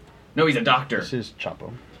 No, he's a doctor. This is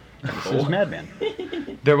Chapo. This is Madman.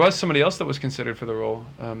 There was somebody else that was considered for the role.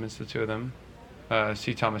 It's the 2 of them.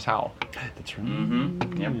 C. Thomas Howell. That's right.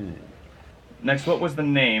 Mm-hmm. Yep. Next, what was the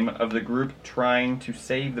name of the group trying to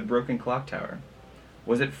save the broken clock tower?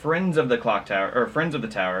 Was it Friends of the Clock Tower, or Friends of the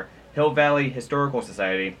Tower, Hill Valley Historical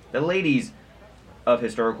Society, the Ladies of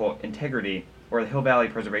Historical Integrity, or the Hill Valley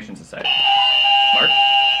Preservation Society? Mark?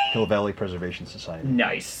 Hill Valley Preservation Society.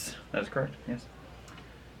 Nice. That is correct, yes.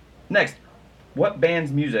 Next, what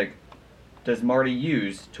band's music does Marty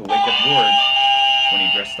use to wake up George when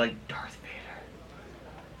he dressed like Darth Vader?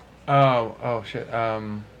 Oh shit.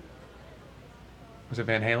 Was it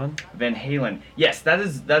Van Halen? Van Halen. Yes, that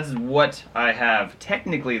is what I have.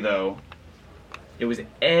 Technically, though, it was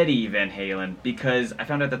Eddie Van Halen, because I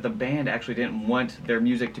found out that the band actually didn't want their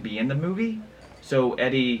music to be in the movie. So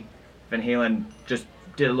Eddie Van Halen just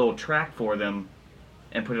did a little track for them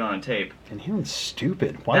and put it on a tape. Van Halen's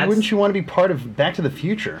stupid. Why wouldn't you want to be part of Back to the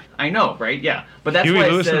Future? I know, right? Yeah. But that's Huey why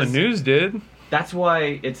Lewis and the News did. That's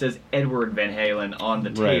why it says Edward Van Halen on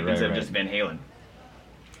the tape instead of just Van Halen.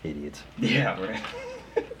 Idiots. Yeah, right.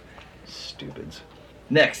 Stupids.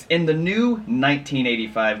 Next, in the new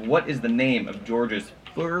 1985, what is the name of George's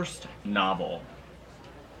first novel?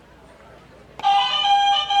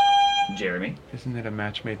 Jeremy? Isn't it A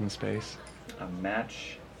Match Made in Space? A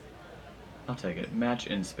match... I'll take it. Match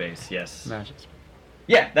in space, yes. Match in Space.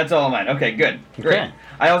 Yeah, that's all mine. Okay, good. Great. Okay.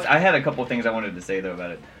 I had a couple things I wanted to say, though, about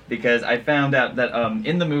it. Because I found out that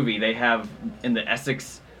in the movie, they have, in the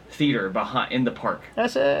Essex Theater in the park.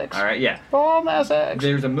 Essex. All right, yeah. From Essex.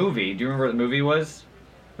 There's a movie. Do you remember what the movie was?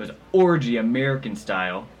 It was Orgy American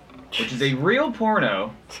Style, which is a real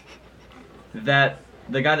porno that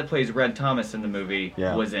the guy that plays Red Thomas in the movie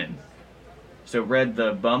was in. So Red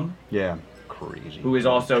the bum. Yeah. Crazy. Who is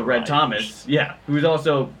also Red Thomas. Yeah. Who's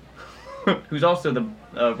also the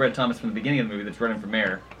Red Thomas from the beginning of the movie that's running for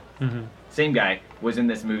mayor. Mm-hmm. Same guy was in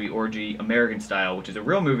this movie Orgy American Style, which is a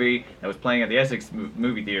real movie that was playing at the Essex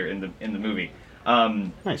movie theater in the movie.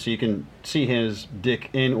 Nice. So you can see his dick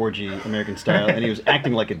in Orgy American Style, and he was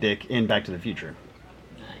acting like a dick in Back to the Future.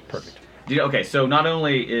 Nice. Perfect. Okay, so not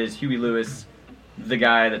only is Huey Lewis the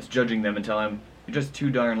guy that's judging them and telling him, you're just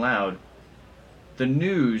too darn loud, the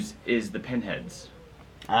news is the pinheads.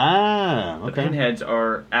 Ah, okay. The pinheads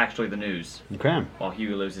are actually the news. Okay. While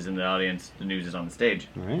Huey Lewis is in the audience, the news is on the stage.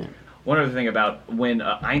 All right. One other thing about when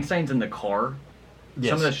Einstein's in the car, Yes.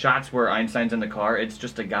 some of the shots where Einstein's in the car, it's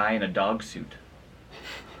just a guy in a dog suit.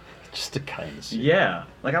 Just a kind of suit. Yeah.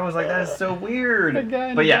 Like, I was like, that is so weird. A guy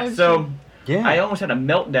in But a yeah, dog so suit. Yeah. I almost had a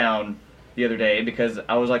meltdown the other day because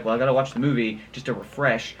I was like, well, I gotta watch the movie just to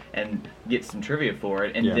refresh and get some trivia for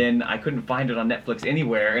it. And then I couldn't find it on Netflix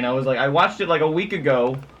anywhere. And I was like, I watched it like a week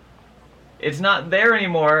ago. It's not there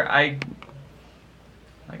anymore. I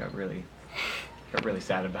got really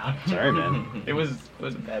sad about it. Sorry, man. It was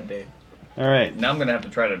a bad day. All right. Now I'm gonna have to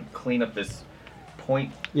try to clean up this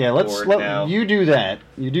point. Yeah, board now. you do that.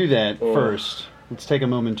 You do that Oh. first. Let's take a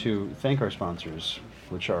moment to thank our sponsors,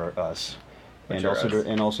 which are us, and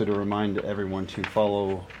also to remind everyone to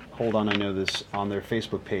follow Hold On I Know This on their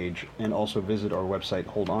Facebook page, and also visit our website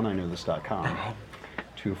holdonIknowthis.com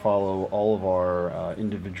to follow all of our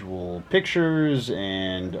individual pictures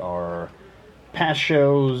and our past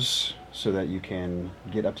shows, so that you can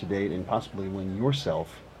get up to date and possibly win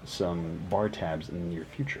yourself some bar tabs in the near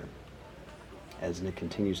future, as Nick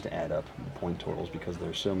continues to add up the point totals, because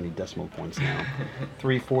there's so many decimal points now.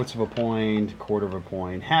 3/4 of a point, 1/4 of a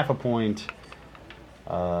point, half a point.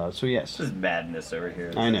 So yes. This is madness over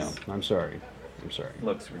here. I know. I'm sorry.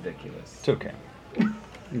 Looks ridiculous. It's okay.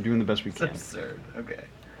 We're doing the best we It's can. absurd. Okay.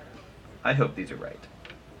 I hope these are right.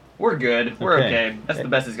 We're good. We're okay. That's the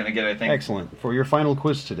best it's gonna get, I think. Excellent. For your final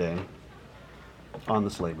quiz today, on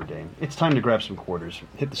this Labor Day, it's time to grab some quarters,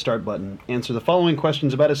 hit the start button, answer the following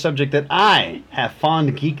questions about a subject that I have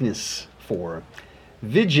fond geekness for: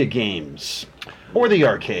 video games, or the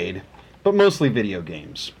arcade, but mostly video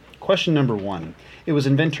games. Question number 1. It was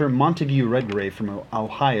inventor Montague Redgrave from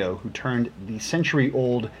Ohio who turned the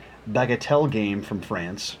century-old Bagatelle game from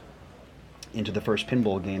France into the first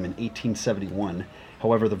pinball game in 1871.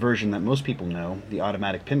 However, the version that most people know, the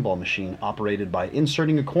automatic pinball machine operated by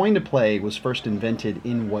inserting a coin to play, was first invented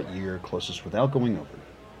in what year? Closest without going over.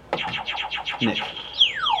 Nick.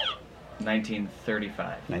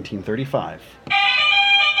 1935. 1935.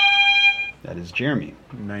 That is Jeremy.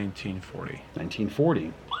 1940.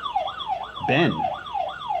 1940. Ben.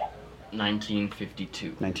 1952.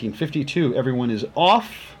 1952. Everyone is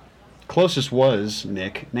off. Closest was,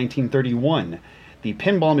 Nick, 1931. The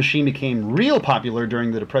pinball machine became real popular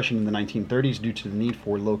during the Depression in the 1930s due to the need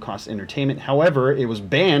for low-cost entertainment. However, it was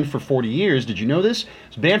banned for 40 years. Did you know this? It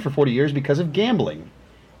was banned for 40 years because of gambling.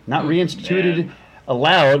 Not reinstituted,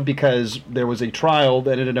 allowed, because there was a trial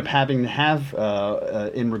that ended up having to have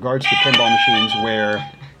in regards to pinball machines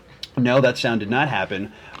where, no, that sound did not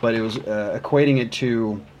happen, but it was equating it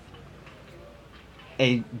to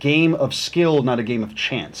a game of skill, not a game of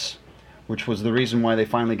chance, which was the reason why they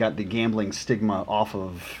finally got the gambling stigma off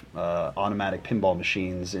of automatic pinball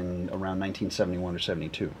machines in around 1971 or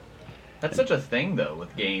 72. That's such a thing, though,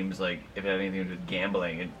 with games. Like, if it had anything to do with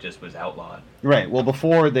gambling, it just was outlawed. Right. Well,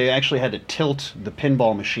 before they actually had to tilt the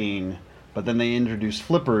pinball machine, but then they introduced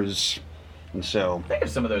flippers, and so... I have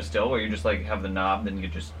some of those still, where you just, like, have the knob, then you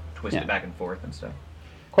just twist it back and forth and stuff.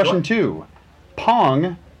 Question 2.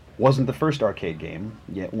 Pong wasn't the first arcade game,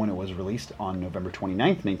 yet when it was released on November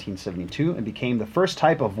 29th, 1972, it became the first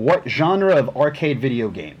type of what genre of arcade video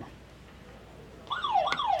game?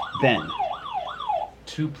 Ben.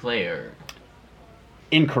 2-player.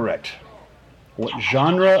 Incorrect. What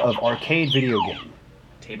genre of arcade video game?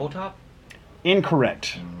 Tabletop?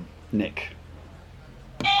 Incorrect. Nick.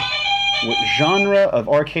 What genre of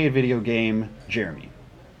arcade video game? Jeremy.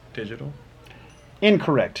 Digital.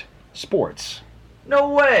 Incorrect. Sports. No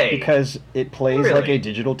way! Because it plays Really? like a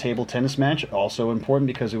digital table tennis match. Also important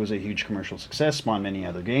because it was a huge commercial success, spawned many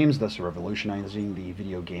other games, thus revolutionizing the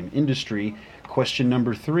video game industry. Question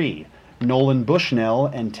number 3. Nolan Bushnell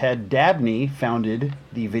and Ted Dabney founded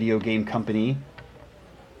the video game company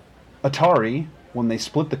Atari when they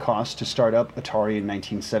split the cost to start up Atari in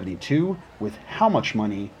 1972 with how much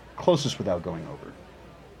money? Closest without going over.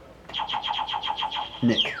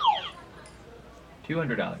 Nick.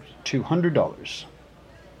 $200. $200.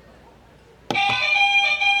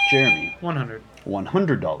 Jeremy. 100.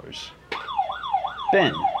 $100.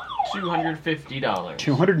 Ben. $250.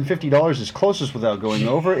 $250 is closest without going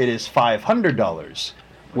over. It is $500.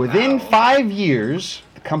 Within 5 years,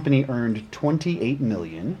 the company earned $28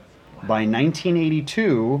 million. By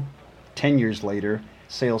 1982, 10 years later,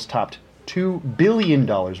 sales topped $2 billion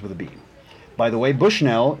with a B. By the way,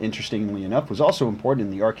 Bushnell, interestingly enough, was also important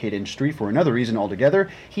in the arcade industry for another reason altogether.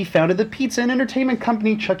 He founded the pizza and entertainment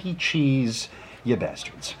company Chuck E. Cheese. You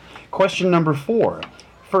bastards. Question number 4.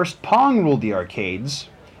 First, Pong ruled the arcades.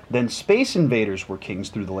 Then Space Invaders were kings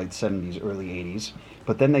through the late 70s, early 80s.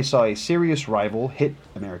 But then they saw a serious rival hit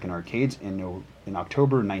American arcades in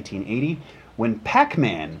October 1980 when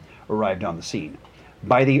Pac-Man arrived on the scene.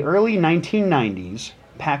 By the early 1990s,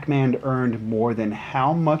 Pac-Man earned more than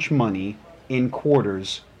how much money in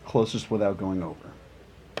quarters, closest without going over?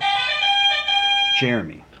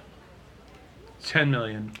 Jeremy. 10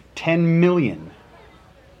 million. 10 million.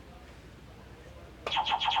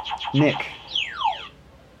 Nick.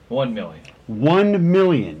 1 million. 1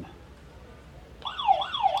 million.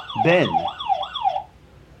 Ben.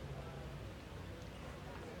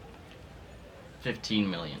 15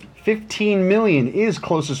 million. 15 million is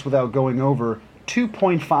closest without going over.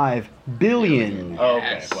 2.5 billion. Oh, okay,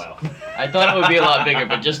 Yes. wow. I thought it would be a lot bigger,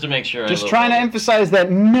 but just to make sure. Just trying to emphasize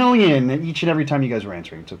that million each and every time you guys were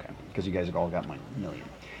answering. It's okay, because you guys all got my million.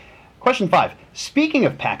 Question 5. Speaking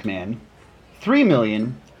of Pac-Man,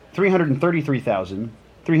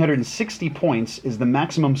 3,333,360 points is the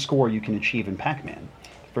maximum score you can achieve in Pac-Man.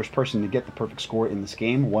 The first person to get the perfect score in this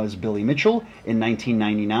game was Billy Mitchell in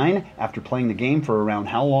 1999, after playing the game for around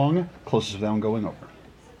how long? Closest without going over.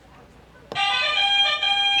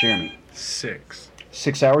 Jeremy. 6.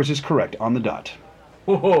 6 hours is correct, on the dot.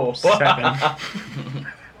 Whoa. 7.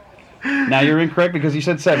 Now you're incorrect because you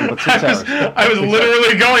said 7, but 6 hours. I was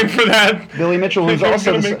literally going for that. Billy Mitchell, who's I was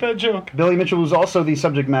also going to make that joke. Billy Mitchell was also the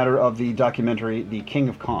subject matter of the documentary The King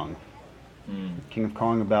of Kong. King of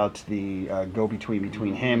Kong, about the go-between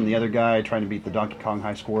between him and the other guy trying to beat the Donkey Kong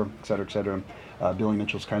high score, etc., etc. Billy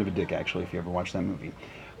Mitchell's kind of a dick, actually, if you ever watch that movie.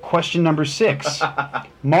 Question number 6.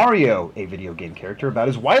 Mario, a video game character about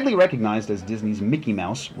as widely recognized as Disney's Mickey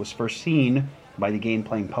Mouse, was first seen by the game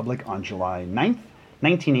playing public on July 9th,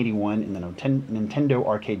 1981 in the Nintendo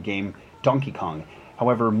arcade game Donkey Kong.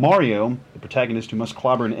 However, Mario, the protagonist who must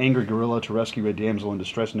clobber an angry gorilla to rescue a damsel in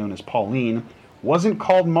distress known as Pauline, wasn't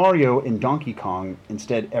called Mario in Donkey Kong.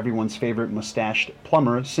 Instead, everyone's favorite mustached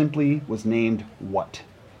plumber simply was named what?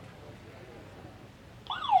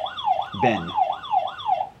 Ben.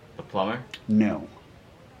 The plumber? No.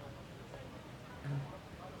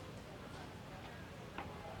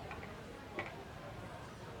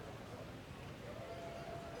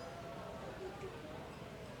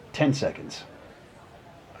 Ten seconds.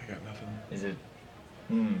 I got nothing. Is it...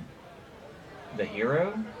 The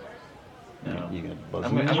hero? No. You got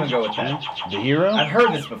I'm gonna go with that. The hero? I've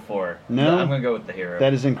heard this before. No? I'm gonna go with the hero.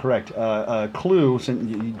 That is incorrect. Clue,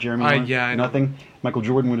 Jeremy. Yeah, I know. Nothing. Michael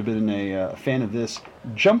Jordan would have been a fan of this.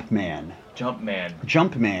 Jumpman.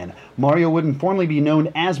 Jumpman. Mario wouldn't formally be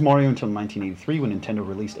known as Mario until 1983 when Nintendo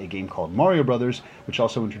released a game called Mario Brothers, which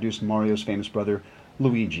also introduced Mario's famous brother,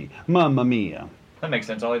 Luigi. Mamma mia. That makes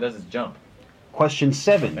sense. All he does is jump. Question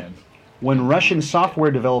 7. Man. When Russian software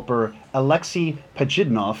developer Alexei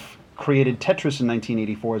Pajitnov created Tetris in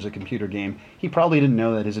 1984 as a computer game, he probably didn't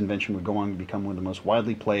know that his invention would go on to become one of the most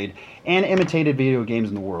widely played and imitated video games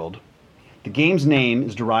in the world. The game's name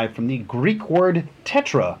is derived from the Greek word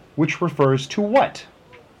tetra, which refers to what?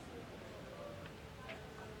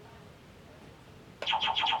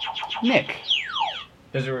 Nick.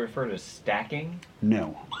 Does it refer to stacking?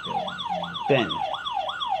 No. Ben.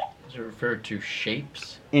 Does it refer to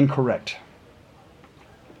shapes? Incorrect.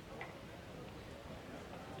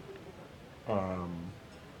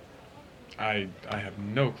 I have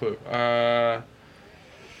no clue.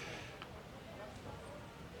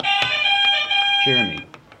 Jeremy.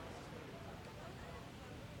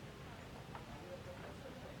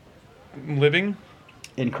 Living?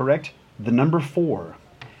 Incorrect. The number 4.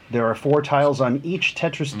 There are 4 tiles on each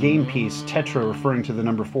Tetris game piece, tetra referring to the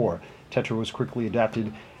number 4. Tetra was quickly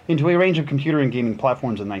adapted into a range of computer and gaming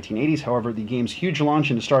platforms in the 1980s. However, the game's huge launch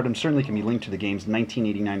into stardom certainly can be linked to the game's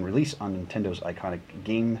 1989 release on Nintendo's iconic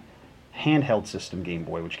game handheld system Game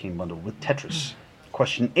Boy, which came bundled with Tetris.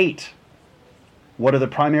 Question 8. What are the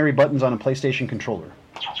primary buttons on a PlayStation controller?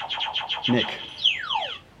 Nick.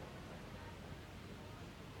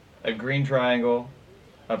 A green triangle,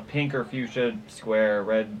 a pink or fuchsia square, a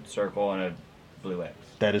red circle, and a blue X.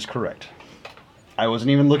 That is correct. I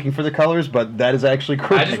wasn't even looking for the colors, but that is actually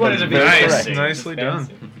correct. I just wanted to be Nice. correct. Nicely done.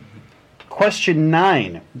 Question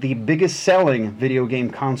 9. The biggest selling video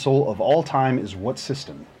game console of all time is what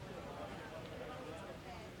system?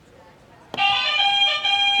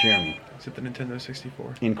 Jeremy. Is it the Nintendo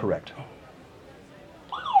 64? Incorrect.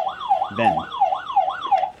 Ben.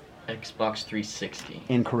 Xbox 360.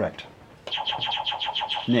 Incorrect.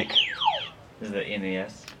 Nick. Is it the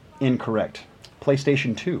NES? Incorrect.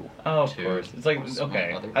 PlayStation 2. Oh, of Two. course. It's like, Small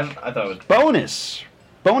okay. others. I thought it was... Bonus!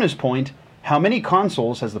 Bonus point. How many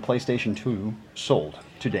consoles has the PlayStation 2 sold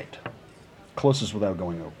to date? Closest without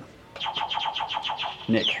going over.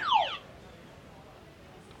 Nick.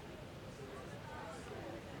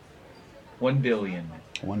 1 billion.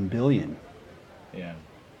 1 billion. Yeah.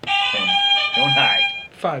 Going high.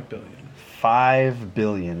 5 billion. 5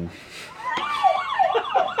 billion.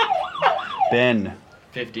 Ben.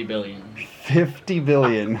 50 billion. 50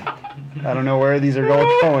 billion. I don't know where these are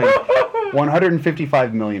going.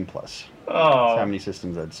 155 million plus. Oh. That's how many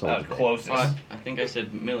systems I'd sold. That was today. closest. I think I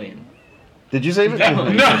said million. Did you say it? No.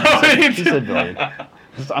 You said billion.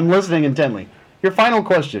 I'm listening intently. Your final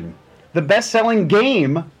question. The best-selling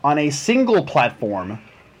game on a single platform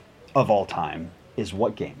of all time is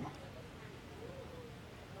what game?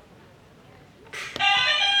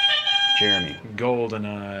 Jeremy.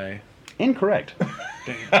 GoldenEye. Incorrect.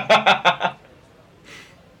 Damn. I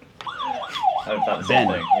thought the same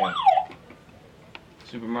Ben. thing. Yeah.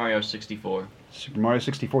 Super Mario 64. Super Mario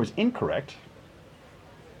 64 is incorrect.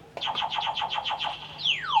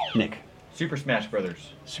 Nick. Super Smash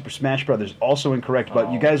Brothers. Super Smash Brothers also incorrect,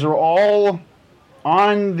 but you guys are all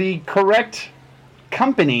on the correct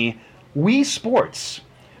company, Wii Sports,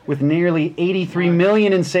 with nearly 83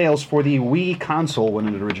 million in sales for the Wii console when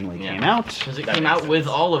it originally came out, Because it That came makes out sense. with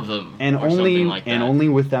all of them. and or something like that. only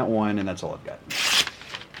with that one, and that's all I've got.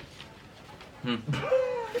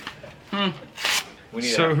 We need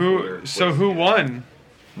So a who? cooler So with- who won?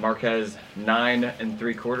 Mark has 9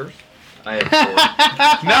 3/4. I have 4.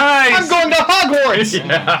 Nice. I'm going to Hogwarts!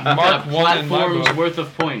 Mark A won in my platform's book. worth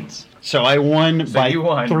of points. So I won So by you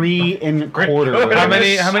won. 3 1/4.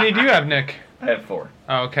 How many do you have, Nick? I have 4.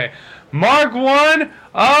 Oh, okay. Mark won.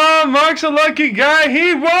 Oh, Mark's a lucky guy.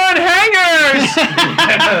 He won hangers.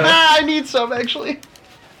 I need some, actually.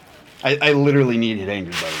 I literally needed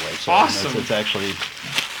hangers, by the way. So Awesome. It's actually...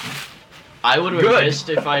 I would have Good. missed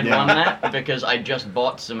if I'd Yeah. won that because I just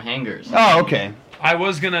bought some hangers. Oh, okay. I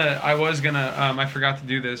was gonna. I forgot to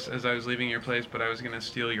do this as I was leaving your place, but I was gonna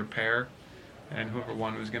steal your pear, and whoever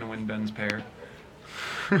won was gonna win Ben's pear.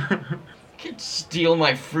 Could steal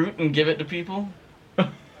my fruit and give it to people?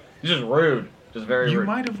 Just rude. Just very You rude.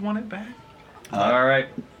 might have won it back. All right.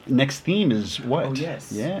 Next theme is what? Oh,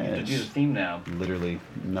 yes. We have to do the Yes. theme now. Literally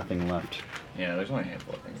nothing left. Yeah, there's only a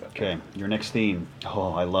handful of things left. Okay, your next theme.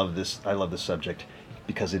 Oh, I love this. I love this subject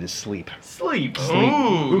because it is sleep. Sleep.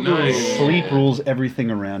 Ooh, nice. Sleep rules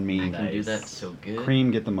everything around me. I can do Nice. that so good.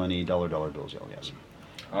 Cream, get the money. Dollar bills, y'all. Yes.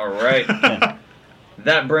 All right.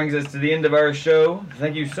 That brings us to the end of our show.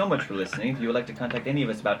 Thank you so much for listening. If you would like to contact any of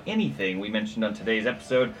us about anything we mentioned on today's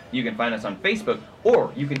episode, you can find us on Facebook,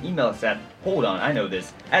 or you can email us at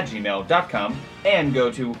holdoniknowthis@gmail.com and go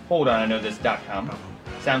to holdoniknowthis.com,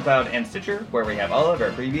 SoundCloud, and Stitcher, where we have all of our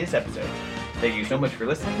previous episodes. Thank you so much for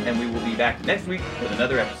listening, and we will be back next week with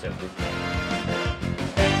another episode.